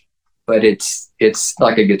range, but it's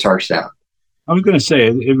like a guitar sound. I was going to say,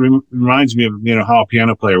 it reminds me of, how a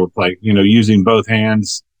piano player would play, using both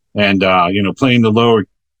hands and, playing the lower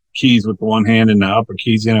keys with the one hand and the upper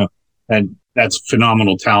keys, and that's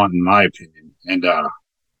phenomenal talent in my opinion. And,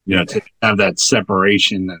 to have that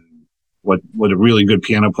separation and what a really good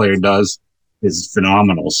piano player does is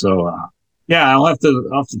phenomenal. So, I'll have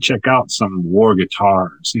to check out some war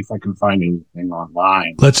guitar and see if I can find anything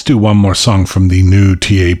online. Let's do one more song from the new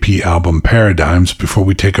T.A.P. album Paradigms before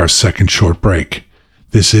we take our second short break.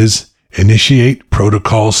 This is Initiate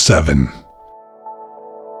Protocol 7.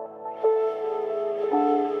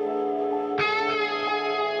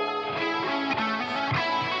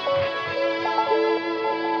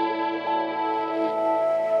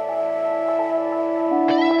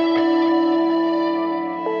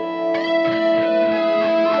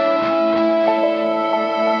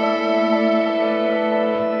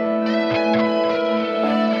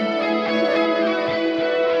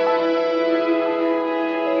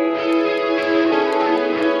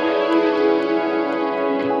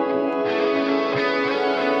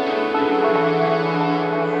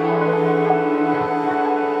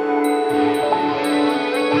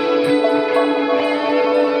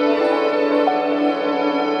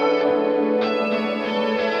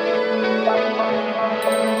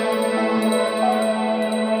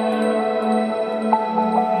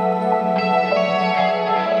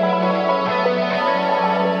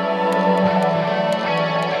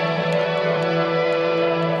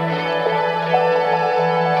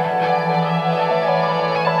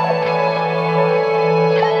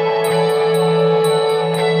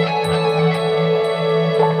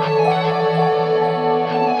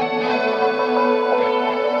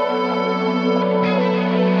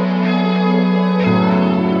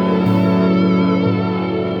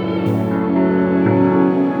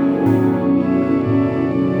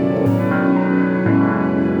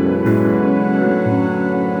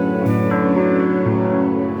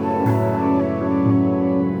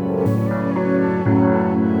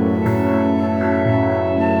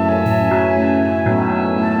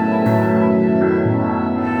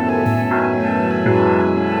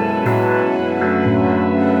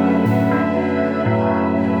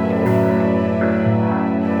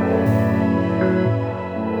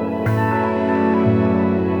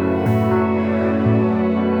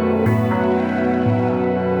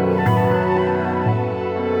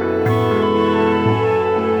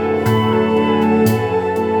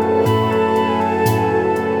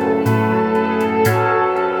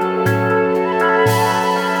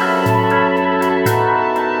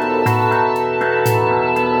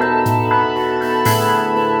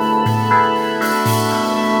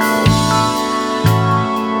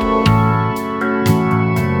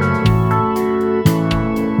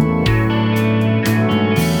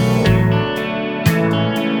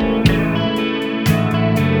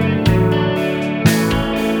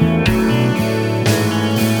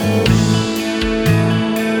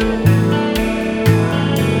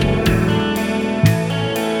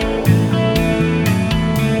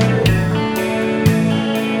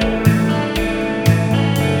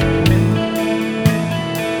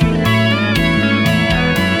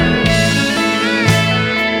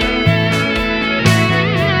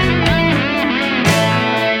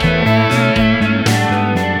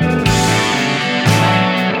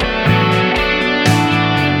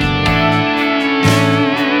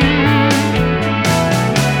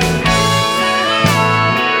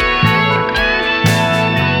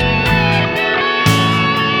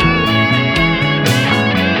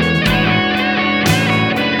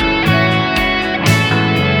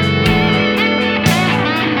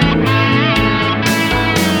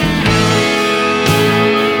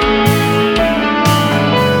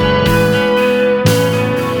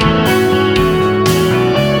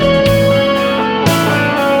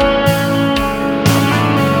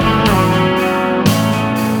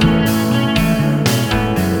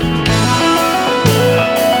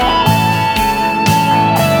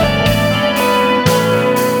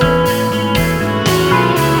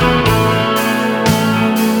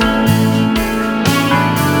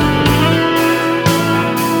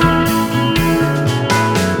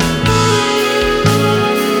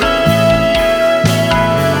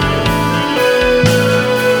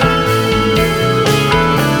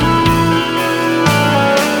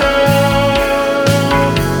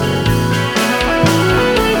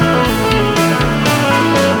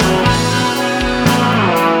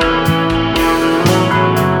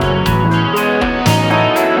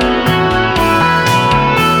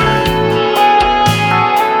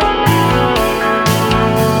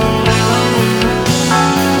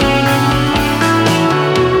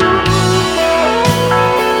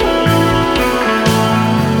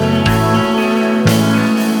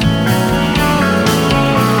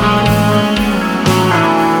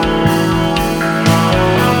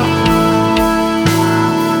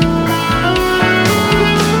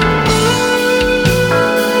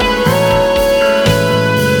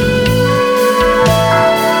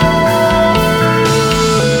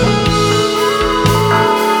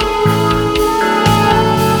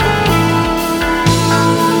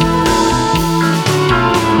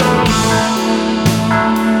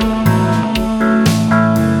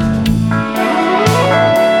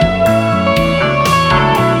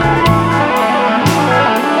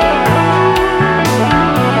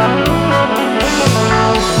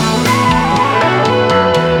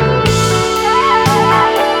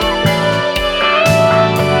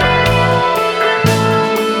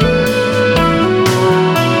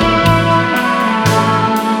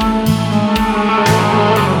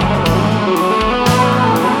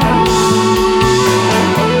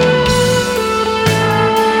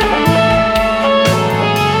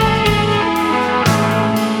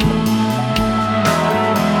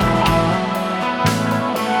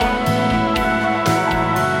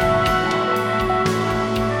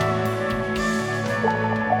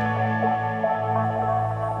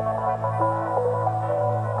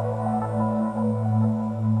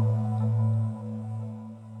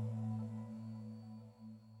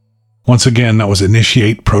 Once again, that was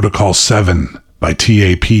Initiate Protocol 7 by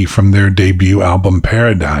T.A.P. from their debut album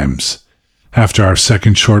Paradigms. After our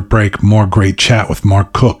second short break, more great chat with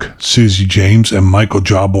Mark Cook, Suzi James, and Michael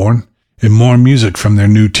Jawborn, and more music from their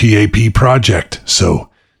new T.A.P. project, so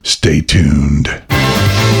stay tuned.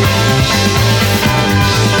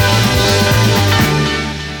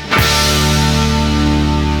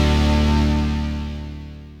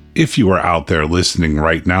 If you are out there listening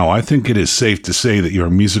right now, I think it is safe to say that your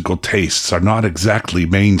musical tastes are not exactly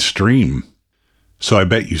mainstream. So I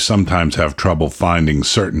bet you sometimes have trouble finding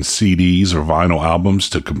certain CDs or vinyl albums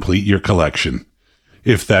to complete your collection.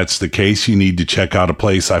 If that's the case, you need to check out a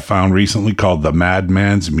place I found recently called the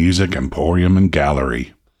Madman's Music Emporium and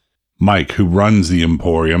Gallery. Mike, who runs the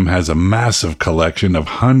Emporium, has a massive collection of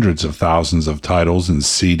hundreds of thousands of titles in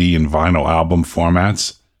CD and vinyl album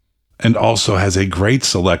formats, and also has a great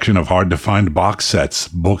selection of hard-to-find box sets,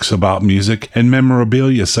 books about music, and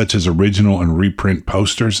memorabilia such as original and reprint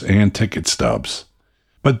posters and ticket stubs.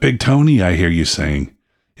 But Big Tony, I hear you saying,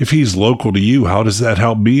 if he's local to you, how does that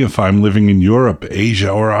help me if I'm living in Europe, Asia,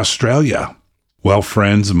 or Australia? Well,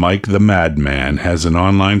 friends, Mike the Madman has an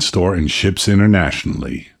online store and ships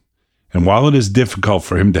internationally. And while it is difficult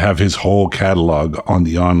for him to have his whole catalog on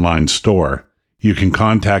the online store, you can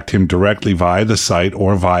contact him directly via the site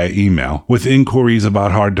or via email with inquiries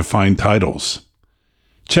about hard-to-find titles.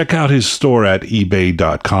 Check out his store at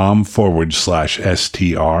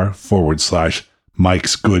ebay.com/str/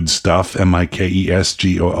 Mike's Good Stuff,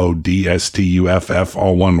 MikeSGOODSTUFF,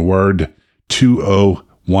 all one word,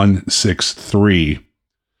 20163.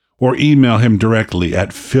 Or email him directly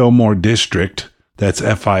at Fillmore District, that's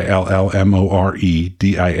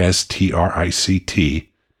FILLMOREDISTRICT,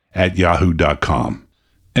 at yahoo.com.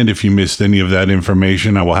 And if you missed any of that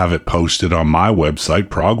information, I will have it posted on my website,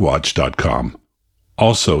 progwatch.com.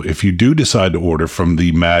 Also, if you do decide to order from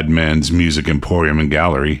the Madman's Music Emporium and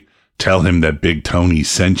Gallery, tell him that Big Tony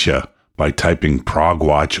sent you by typing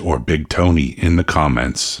Progwatch or Big Tony in the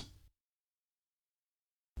comments.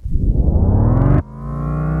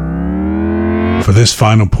 For this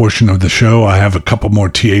final portion of the show, I have a couple more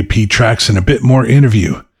T.A.P. tracks and a bit more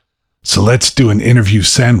interview. So let's do an interview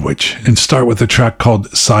sandwich and start with a track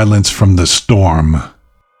called Silence from the Storm.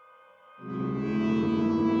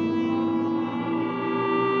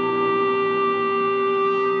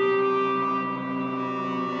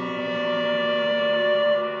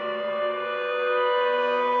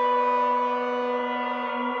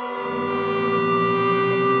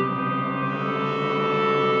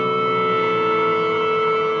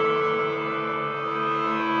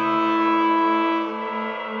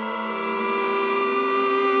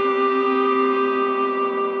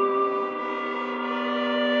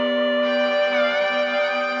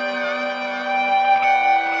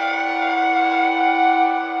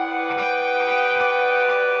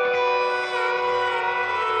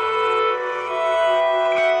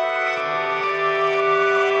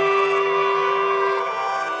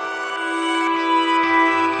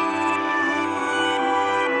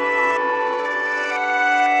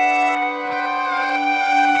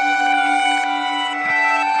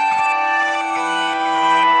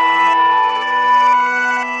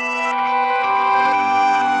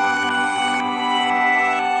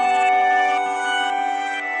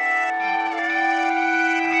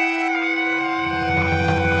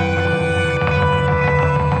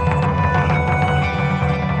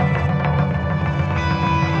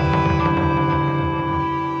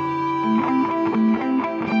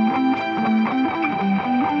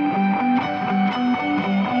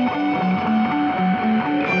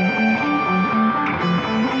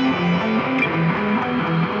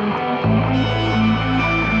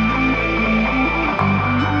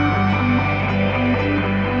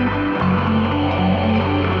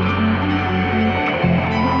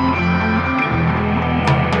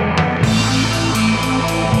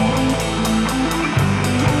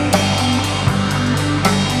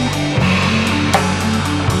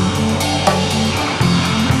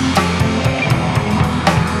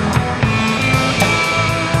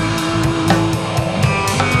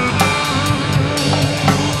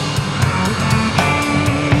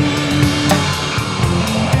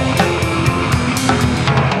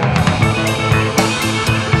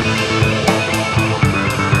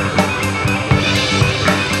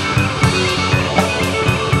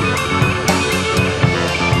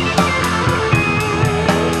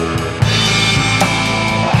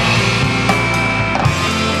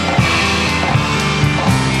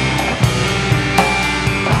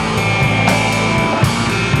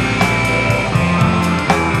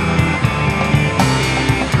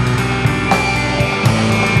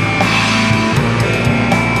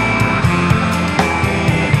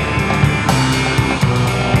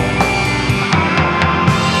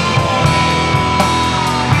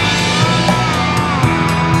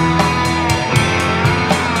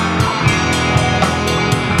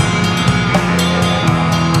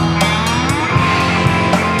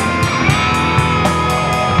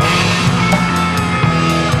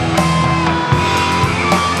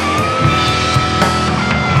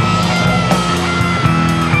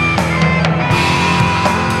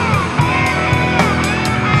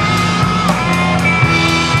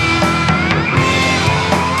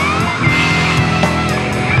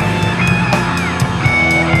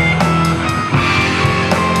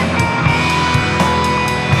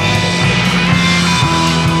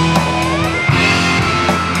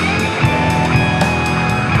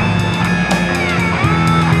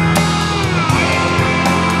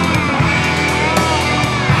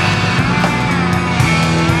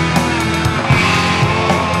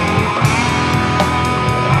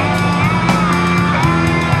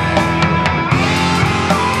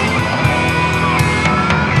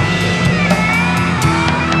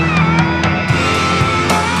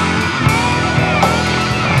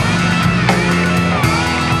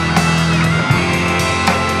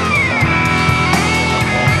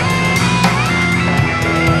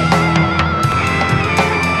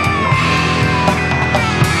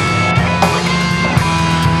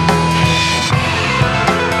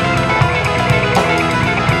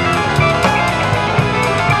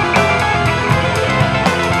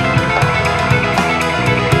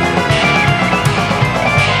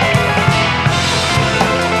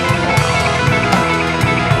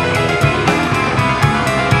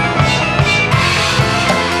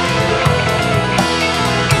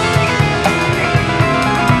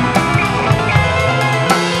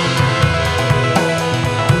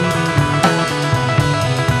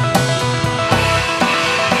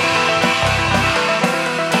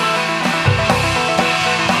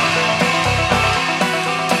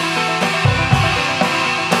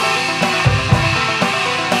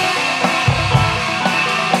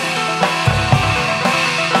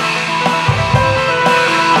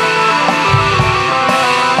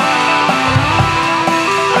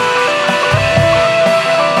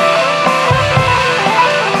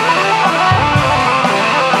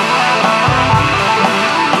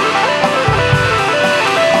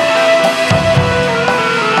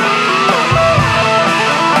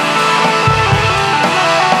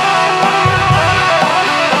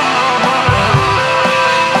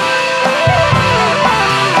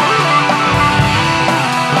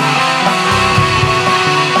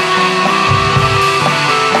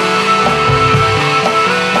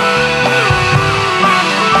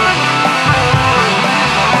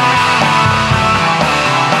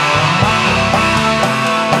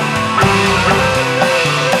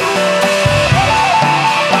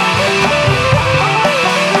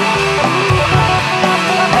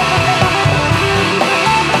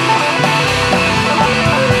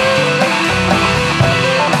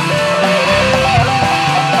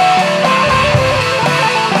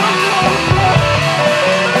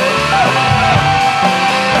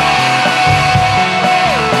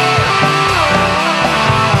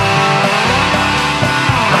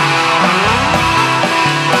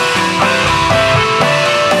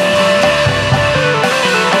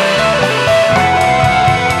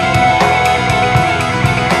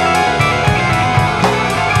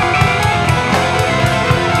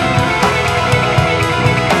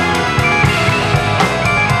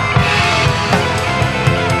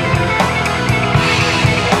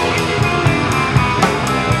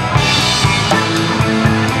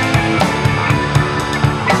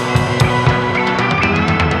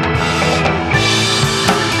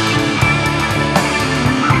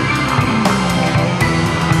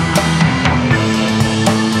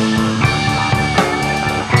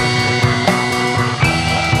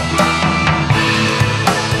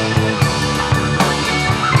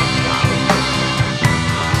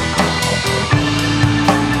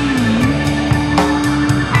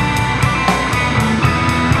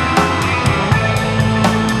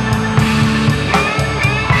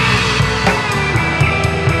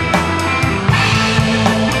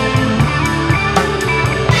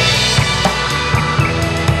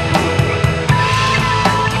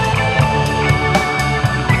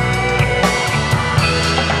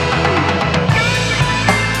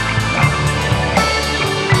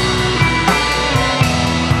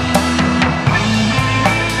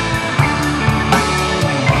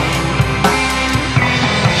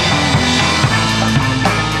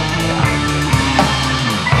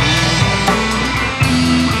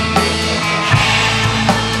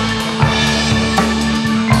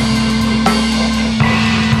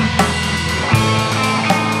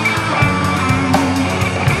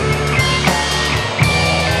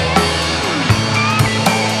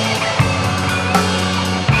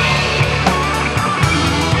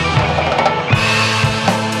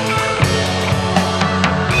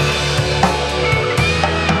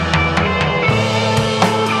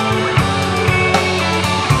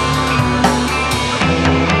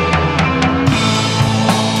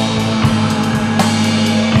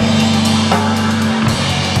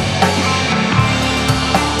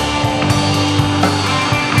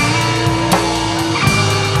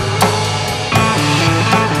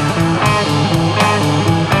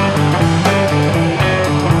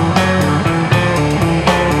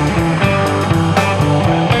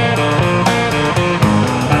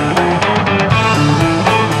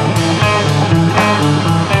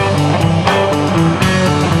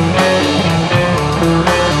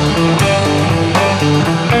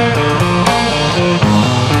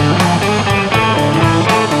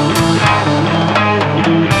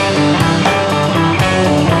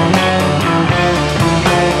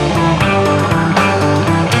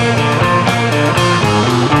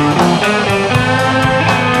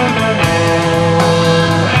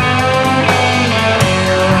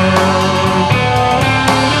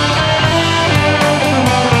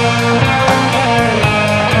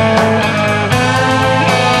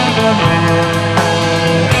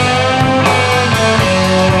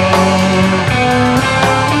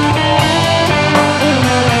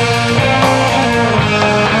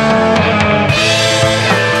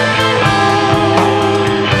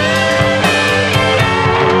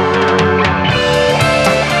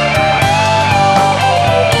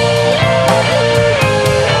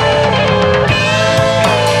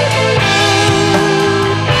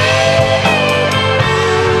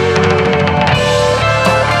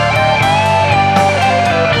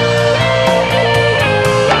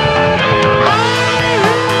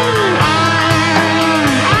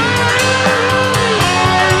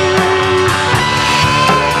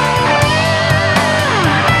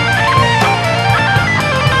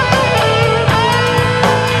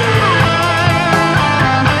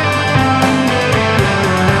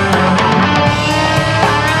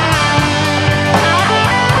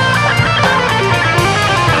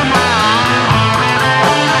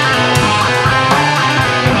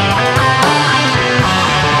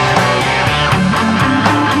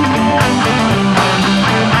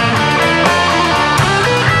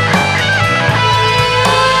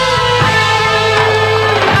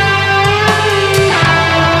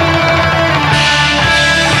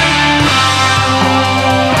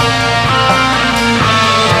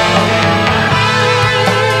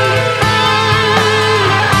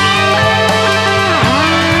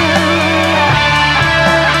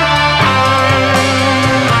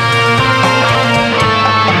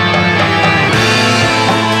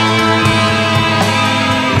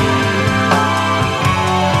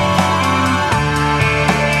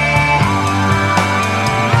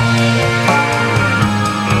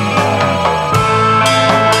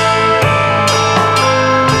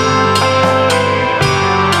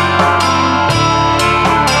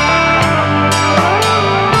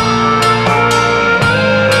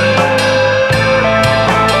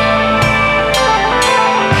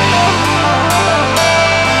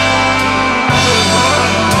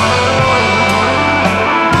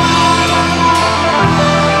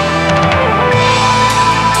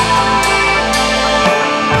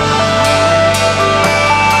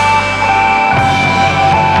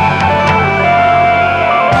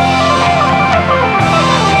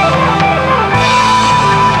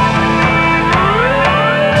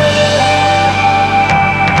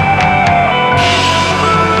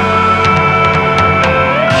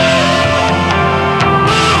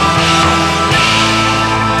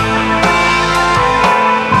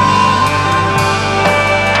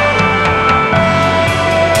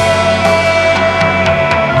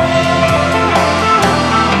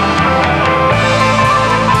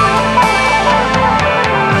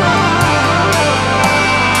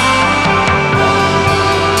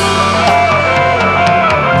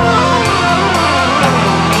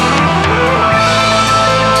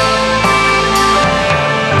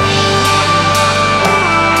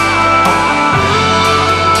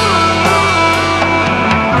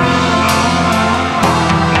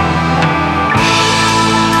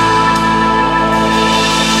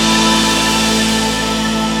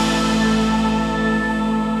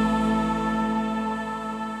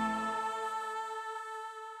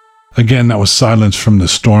 Again, that was Silence from the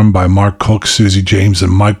Storm by Mark Cook, Suzi James,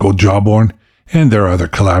 and Michael Jawborn, and their other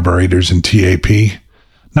collaborators in T.A.P.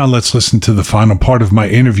 Now let's listen to the final part of my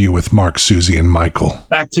interview with Mark, Suzi, and Michael.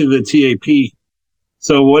 Back to the T.A.P.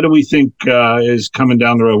 So what do we think is coming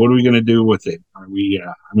down the road? What are we going to do with it? Are we,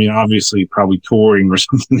 obviously probably touring or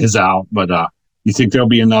something is out, but you think there'll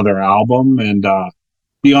be another album? And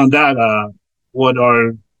beyond that, what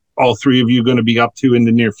are all three of you going to be up to in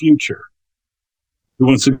the near future? Who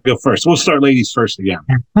wants to go first? We'll start ladies first again.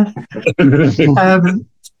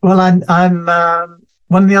 Well, I'm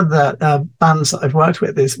one of the other bands that I've worked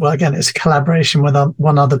with is, well, again, it's a collaboration with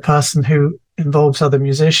one other person who involves other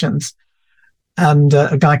musicians, and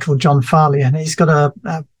a guy called John Farley, and he's got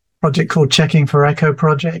a project called Checking for Echo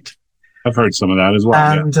Project. I've heard some of that as well.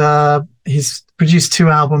 And he's produced 2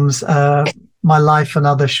 albums, My Life and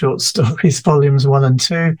Other Short Stories, Volumes 1 and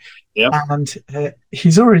 2. Yep. And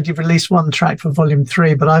he's already released 1 track for Volume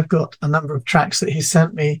 3, but I've got a number of tracks that he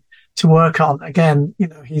sent me to work on. Again,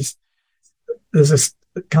 there's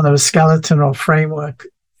a kind of a skeleton or framework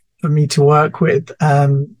for me to work with,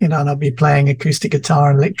 and I'll be playing acoustic guitar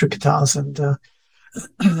and electric guitars and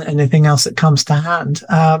anything else that comes to hand.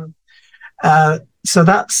 So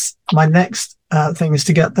that's my next thing, is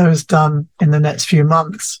to get those done in the next few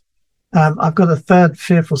months. I've got a third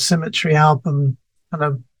Fearful Symmetry album kind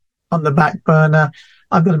of on the back burner.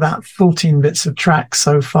 I've got about 14 bits of tracks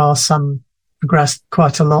so far. Some progressed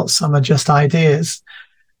quite a lot. Some are just ideas.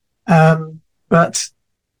 But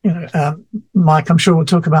Mike, I'm sure we'll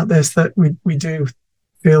talk about this, that we do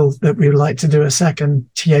feel that we would like to do a second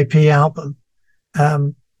T.A.P. album,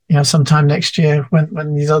 sometime next year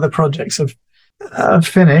when these other projects have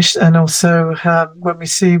finished, and also when we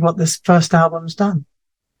see what this first album's done.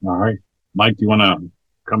 All right. Mike, do you want to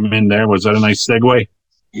come in there? Was that a nice segue?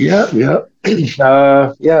 Yeah. I'm going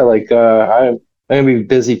to be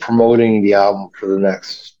busy promoting the album for the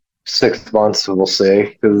next 6 months, we'll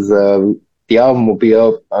say, because the album will be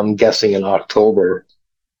out, I'm guessing, in October.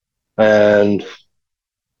 And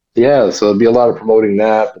yeah, so it'll be a lot of promoting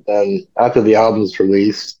that. But then after the album's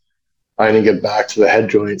released, I'm going to get back to the head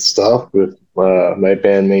joint stuff with my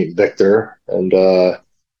bandmate Victor and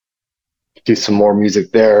do some more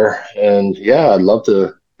music there. And yeah, I'd love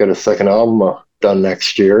to get a second album done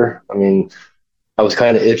next year. I mean, I was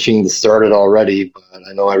kind of itching to start it already, but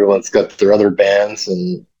I know everyone's got their other bands,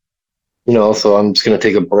 and so I'm just going to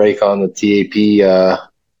take a break on the T.A.P.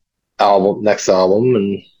 next album,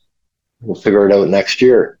 and we'll figure it out next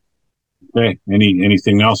year. Okay.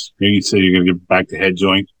 Anything else? You said you're going to get back to head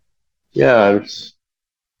joint. Yeah, I was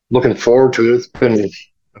looking forward to it. It's been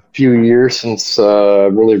a few years since I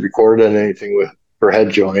really recorded anything for head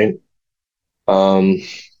joint.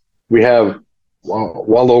 We have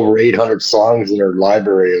well over 800 songs in our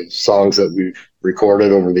library of songs that we've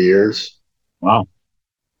recorded over the years. Wow.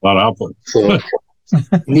 A lot of output. So,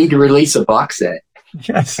 you need to release a box set.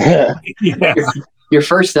 Yes. Yeah. Your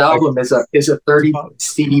first album is a 30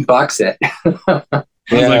 CD box set.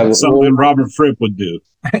 Like something Robert Fripp would do.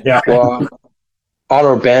 Yeah. Well, on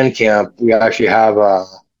our Bandcamp, we actually have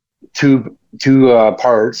two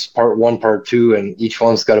parts, part 1, part 2, and each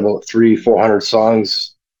one's got about 300-400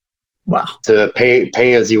 songs. Wow. To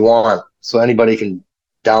pay as you want, so anybody can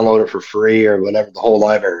download it for free or whatever, the whole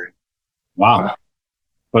library. Wow.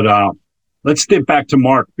 But let's get back to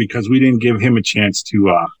Mark, because we didn't give him a chance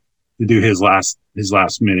to do his last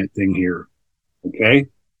minute thing here. Okay.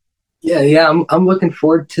 Yeah. I'm looking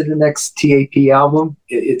forward to the next T.A.P. album.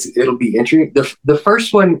 It'll be interesting. The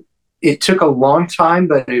first one, it took a long time,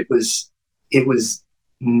 but it was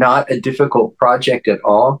not a difficult project at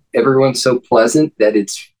all. Everyone's so pleasant that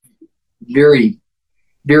it's very,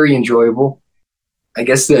 very enjoyable. I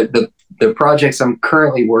guess the projects I'm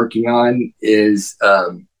currently working on is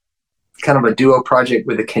kind of a duo project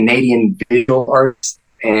with a Canadian visual artist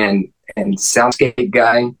and soundscape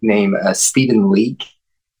guy named Stephen Leake.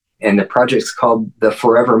 And the project's called The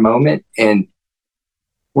Forever Moment. And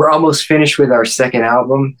we're almost finished with our second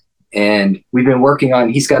album. And we've been working on,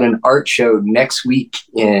 he's got an art show next week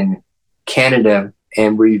in Canada.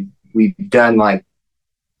 And we've done like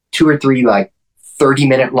 2 or 3 like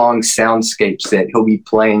 30-minute long soundscapes that he'll be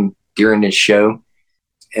playing during this show.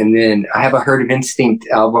 And then I have a Herd of Instinct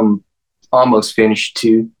album almost finished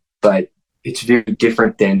too, but it's very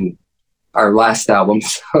different than our last album.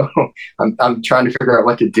 So I'm trying to figure out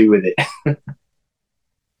what to do with it.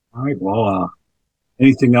 All right. Well,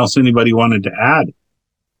 anything else anybody wanted to add?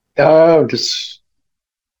 I just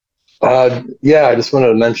wanted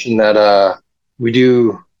to mention that we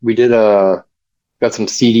did got some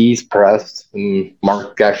CDs pressed, and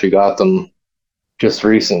Mark actually got them just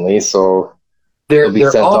recently. So They're be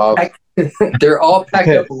sent all off. they're all packed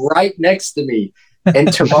up right next to me,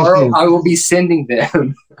 and tomorrow I will be sending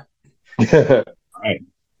them. Right.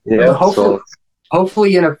 Yeah.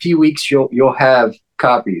 Hopefully, in a few weeks you'll have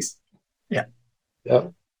copies. Yeah.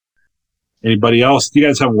 Yep. Anybody else? Do you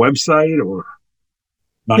guys have a website or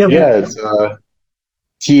not? Yeah, yet? It's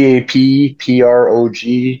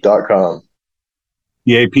TAPPROG.com.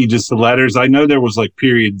 T.A.P. just the letters. I know there was like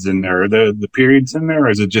periods in there. Are the periods in there, or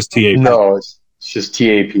is it just T.A.P.? No, it's just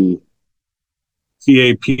TAP.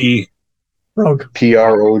 T.A.P. Prog.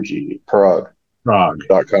 PROG.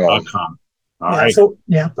 Prague.com. All right. So,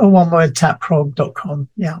 all one word, tapprog.com.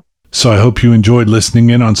 Yeah. So I hope you enjoyed listening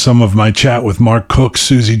in on some of my chat with Mark Cook,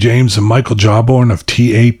 Suzi James, and Michael Jawborn of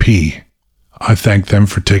T.A.P. I thank them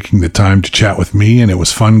for taking the time to chat with me, and it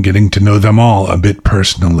was fun getting to know them all a bit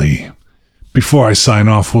personally. Before I sign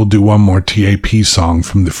off, we'll do one more T.A.P. song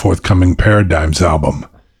from the forthcoming Paradigms album.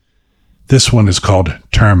 This one is called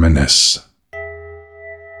Terminus.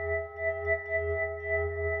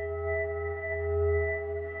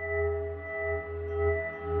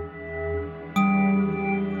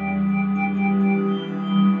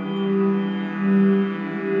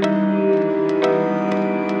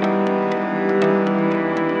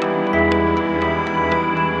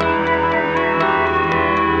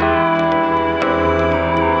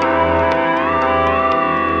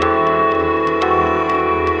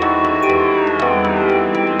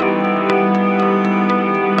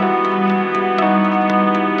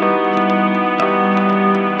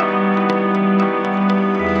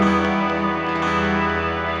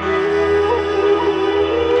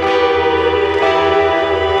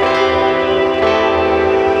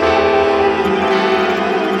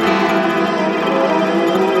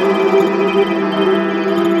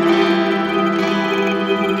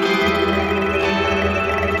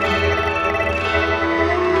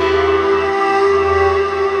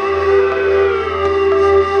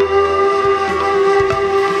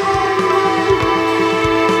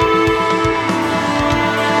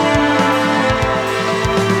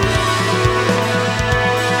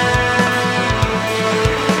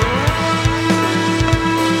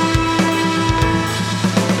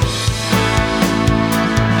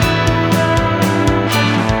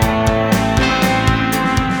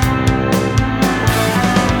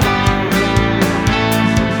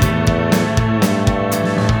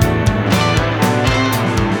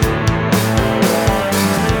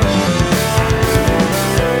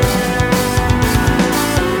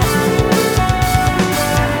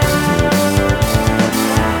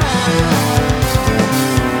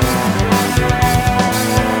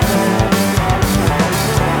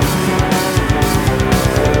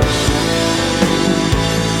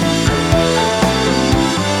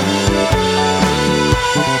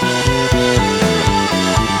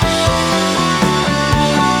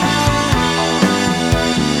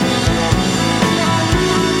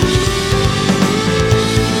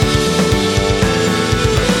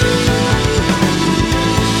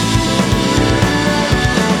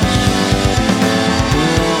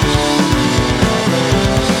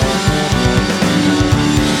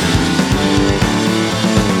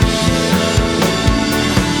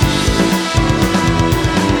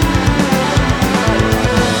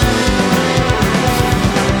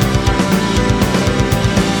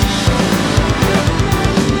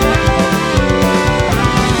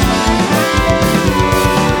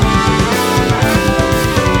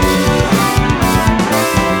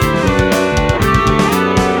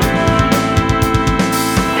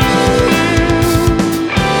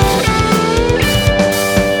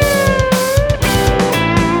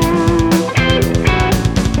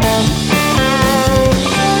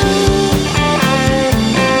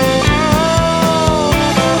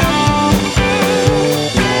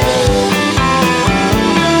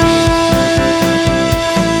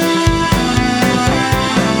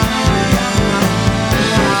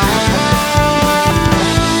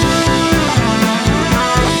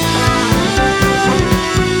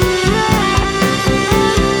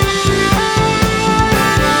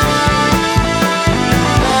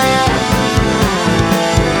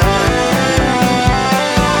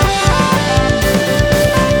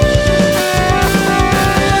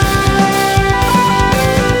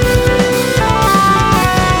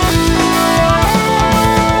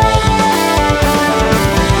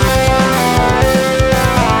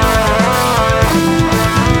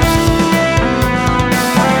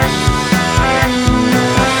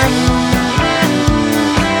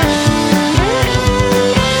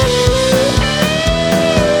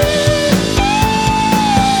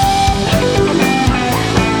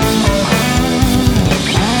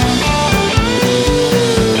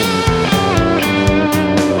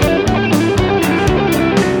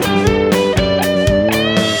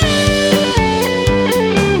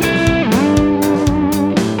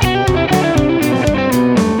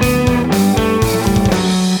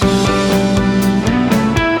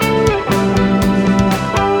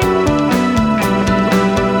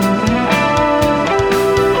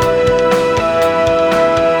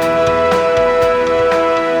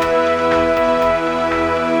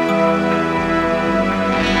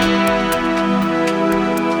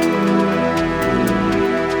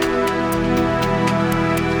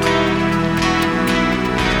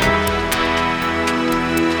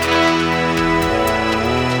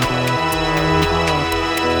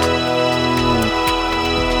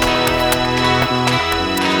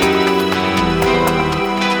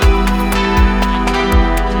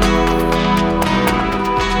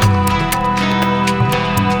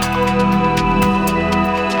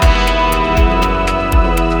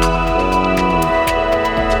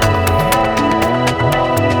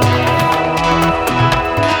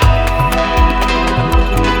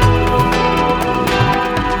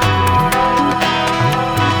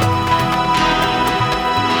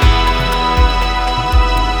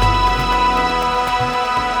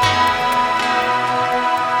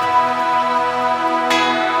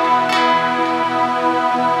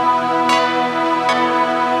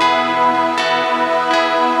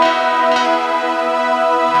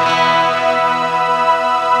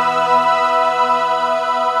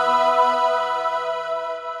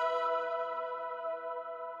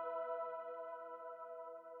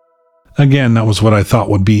 Again, that was what I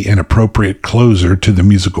thought would be an appropriate closer to the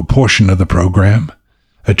musical portion of the program.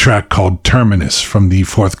 A track called Terminus from the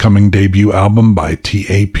forthcoming debut album by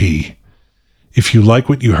T.A.P. If you like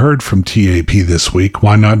what you heard from T.A.P. this week,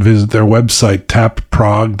 why not visit their website, T.A.P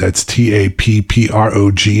Prog, that's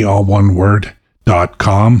T-A-P-P-R-O-G, all one word,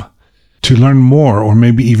 .com, to learn more or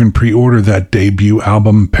maybe even pre-order that debut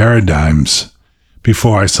album, Paradigms.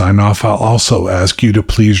 Before I sign off, I'll also ask you to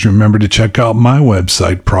please remember to check out my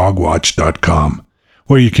website, progwatch.com,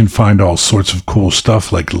 where you can find all sorts of cool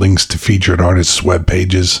stuff like links to featured artists' web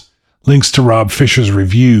pages, links to Rob Fisher's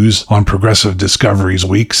reviews on Progressive Discoveries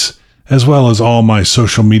Weeks, as well as all my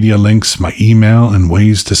social media links, my email, and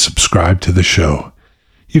ways to subscribe to the show.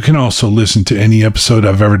 You can also listen to any episode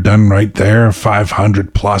I've ever done right there,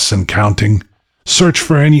 500 plus and counting. Search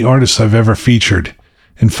for any artists I've ever featured,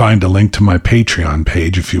 and find a link to my Patreon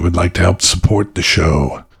page if you would like to help support the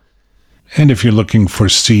show. And if you're looking for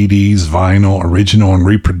CDs, vinyl, original and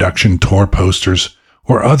reproduction tour posters,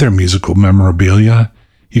 or other musical memorabilia,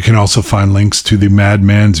 you can also find links to the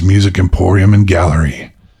Madman's Music Emporium and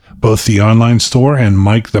Gallery, both the online store and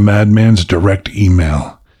Mike the Madman's direct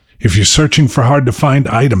email. If you're searching for hard-to-find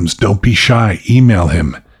items, don't be shy, email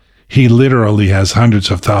him. He literally has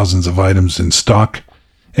hundreds of thousands of items in stock,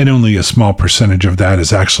 and only a small percentage of that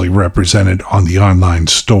is actually represented on the online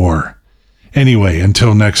store. Anyway,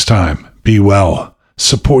 until next time, be well,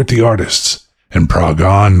 support the artists, and prog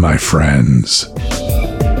on, my friends.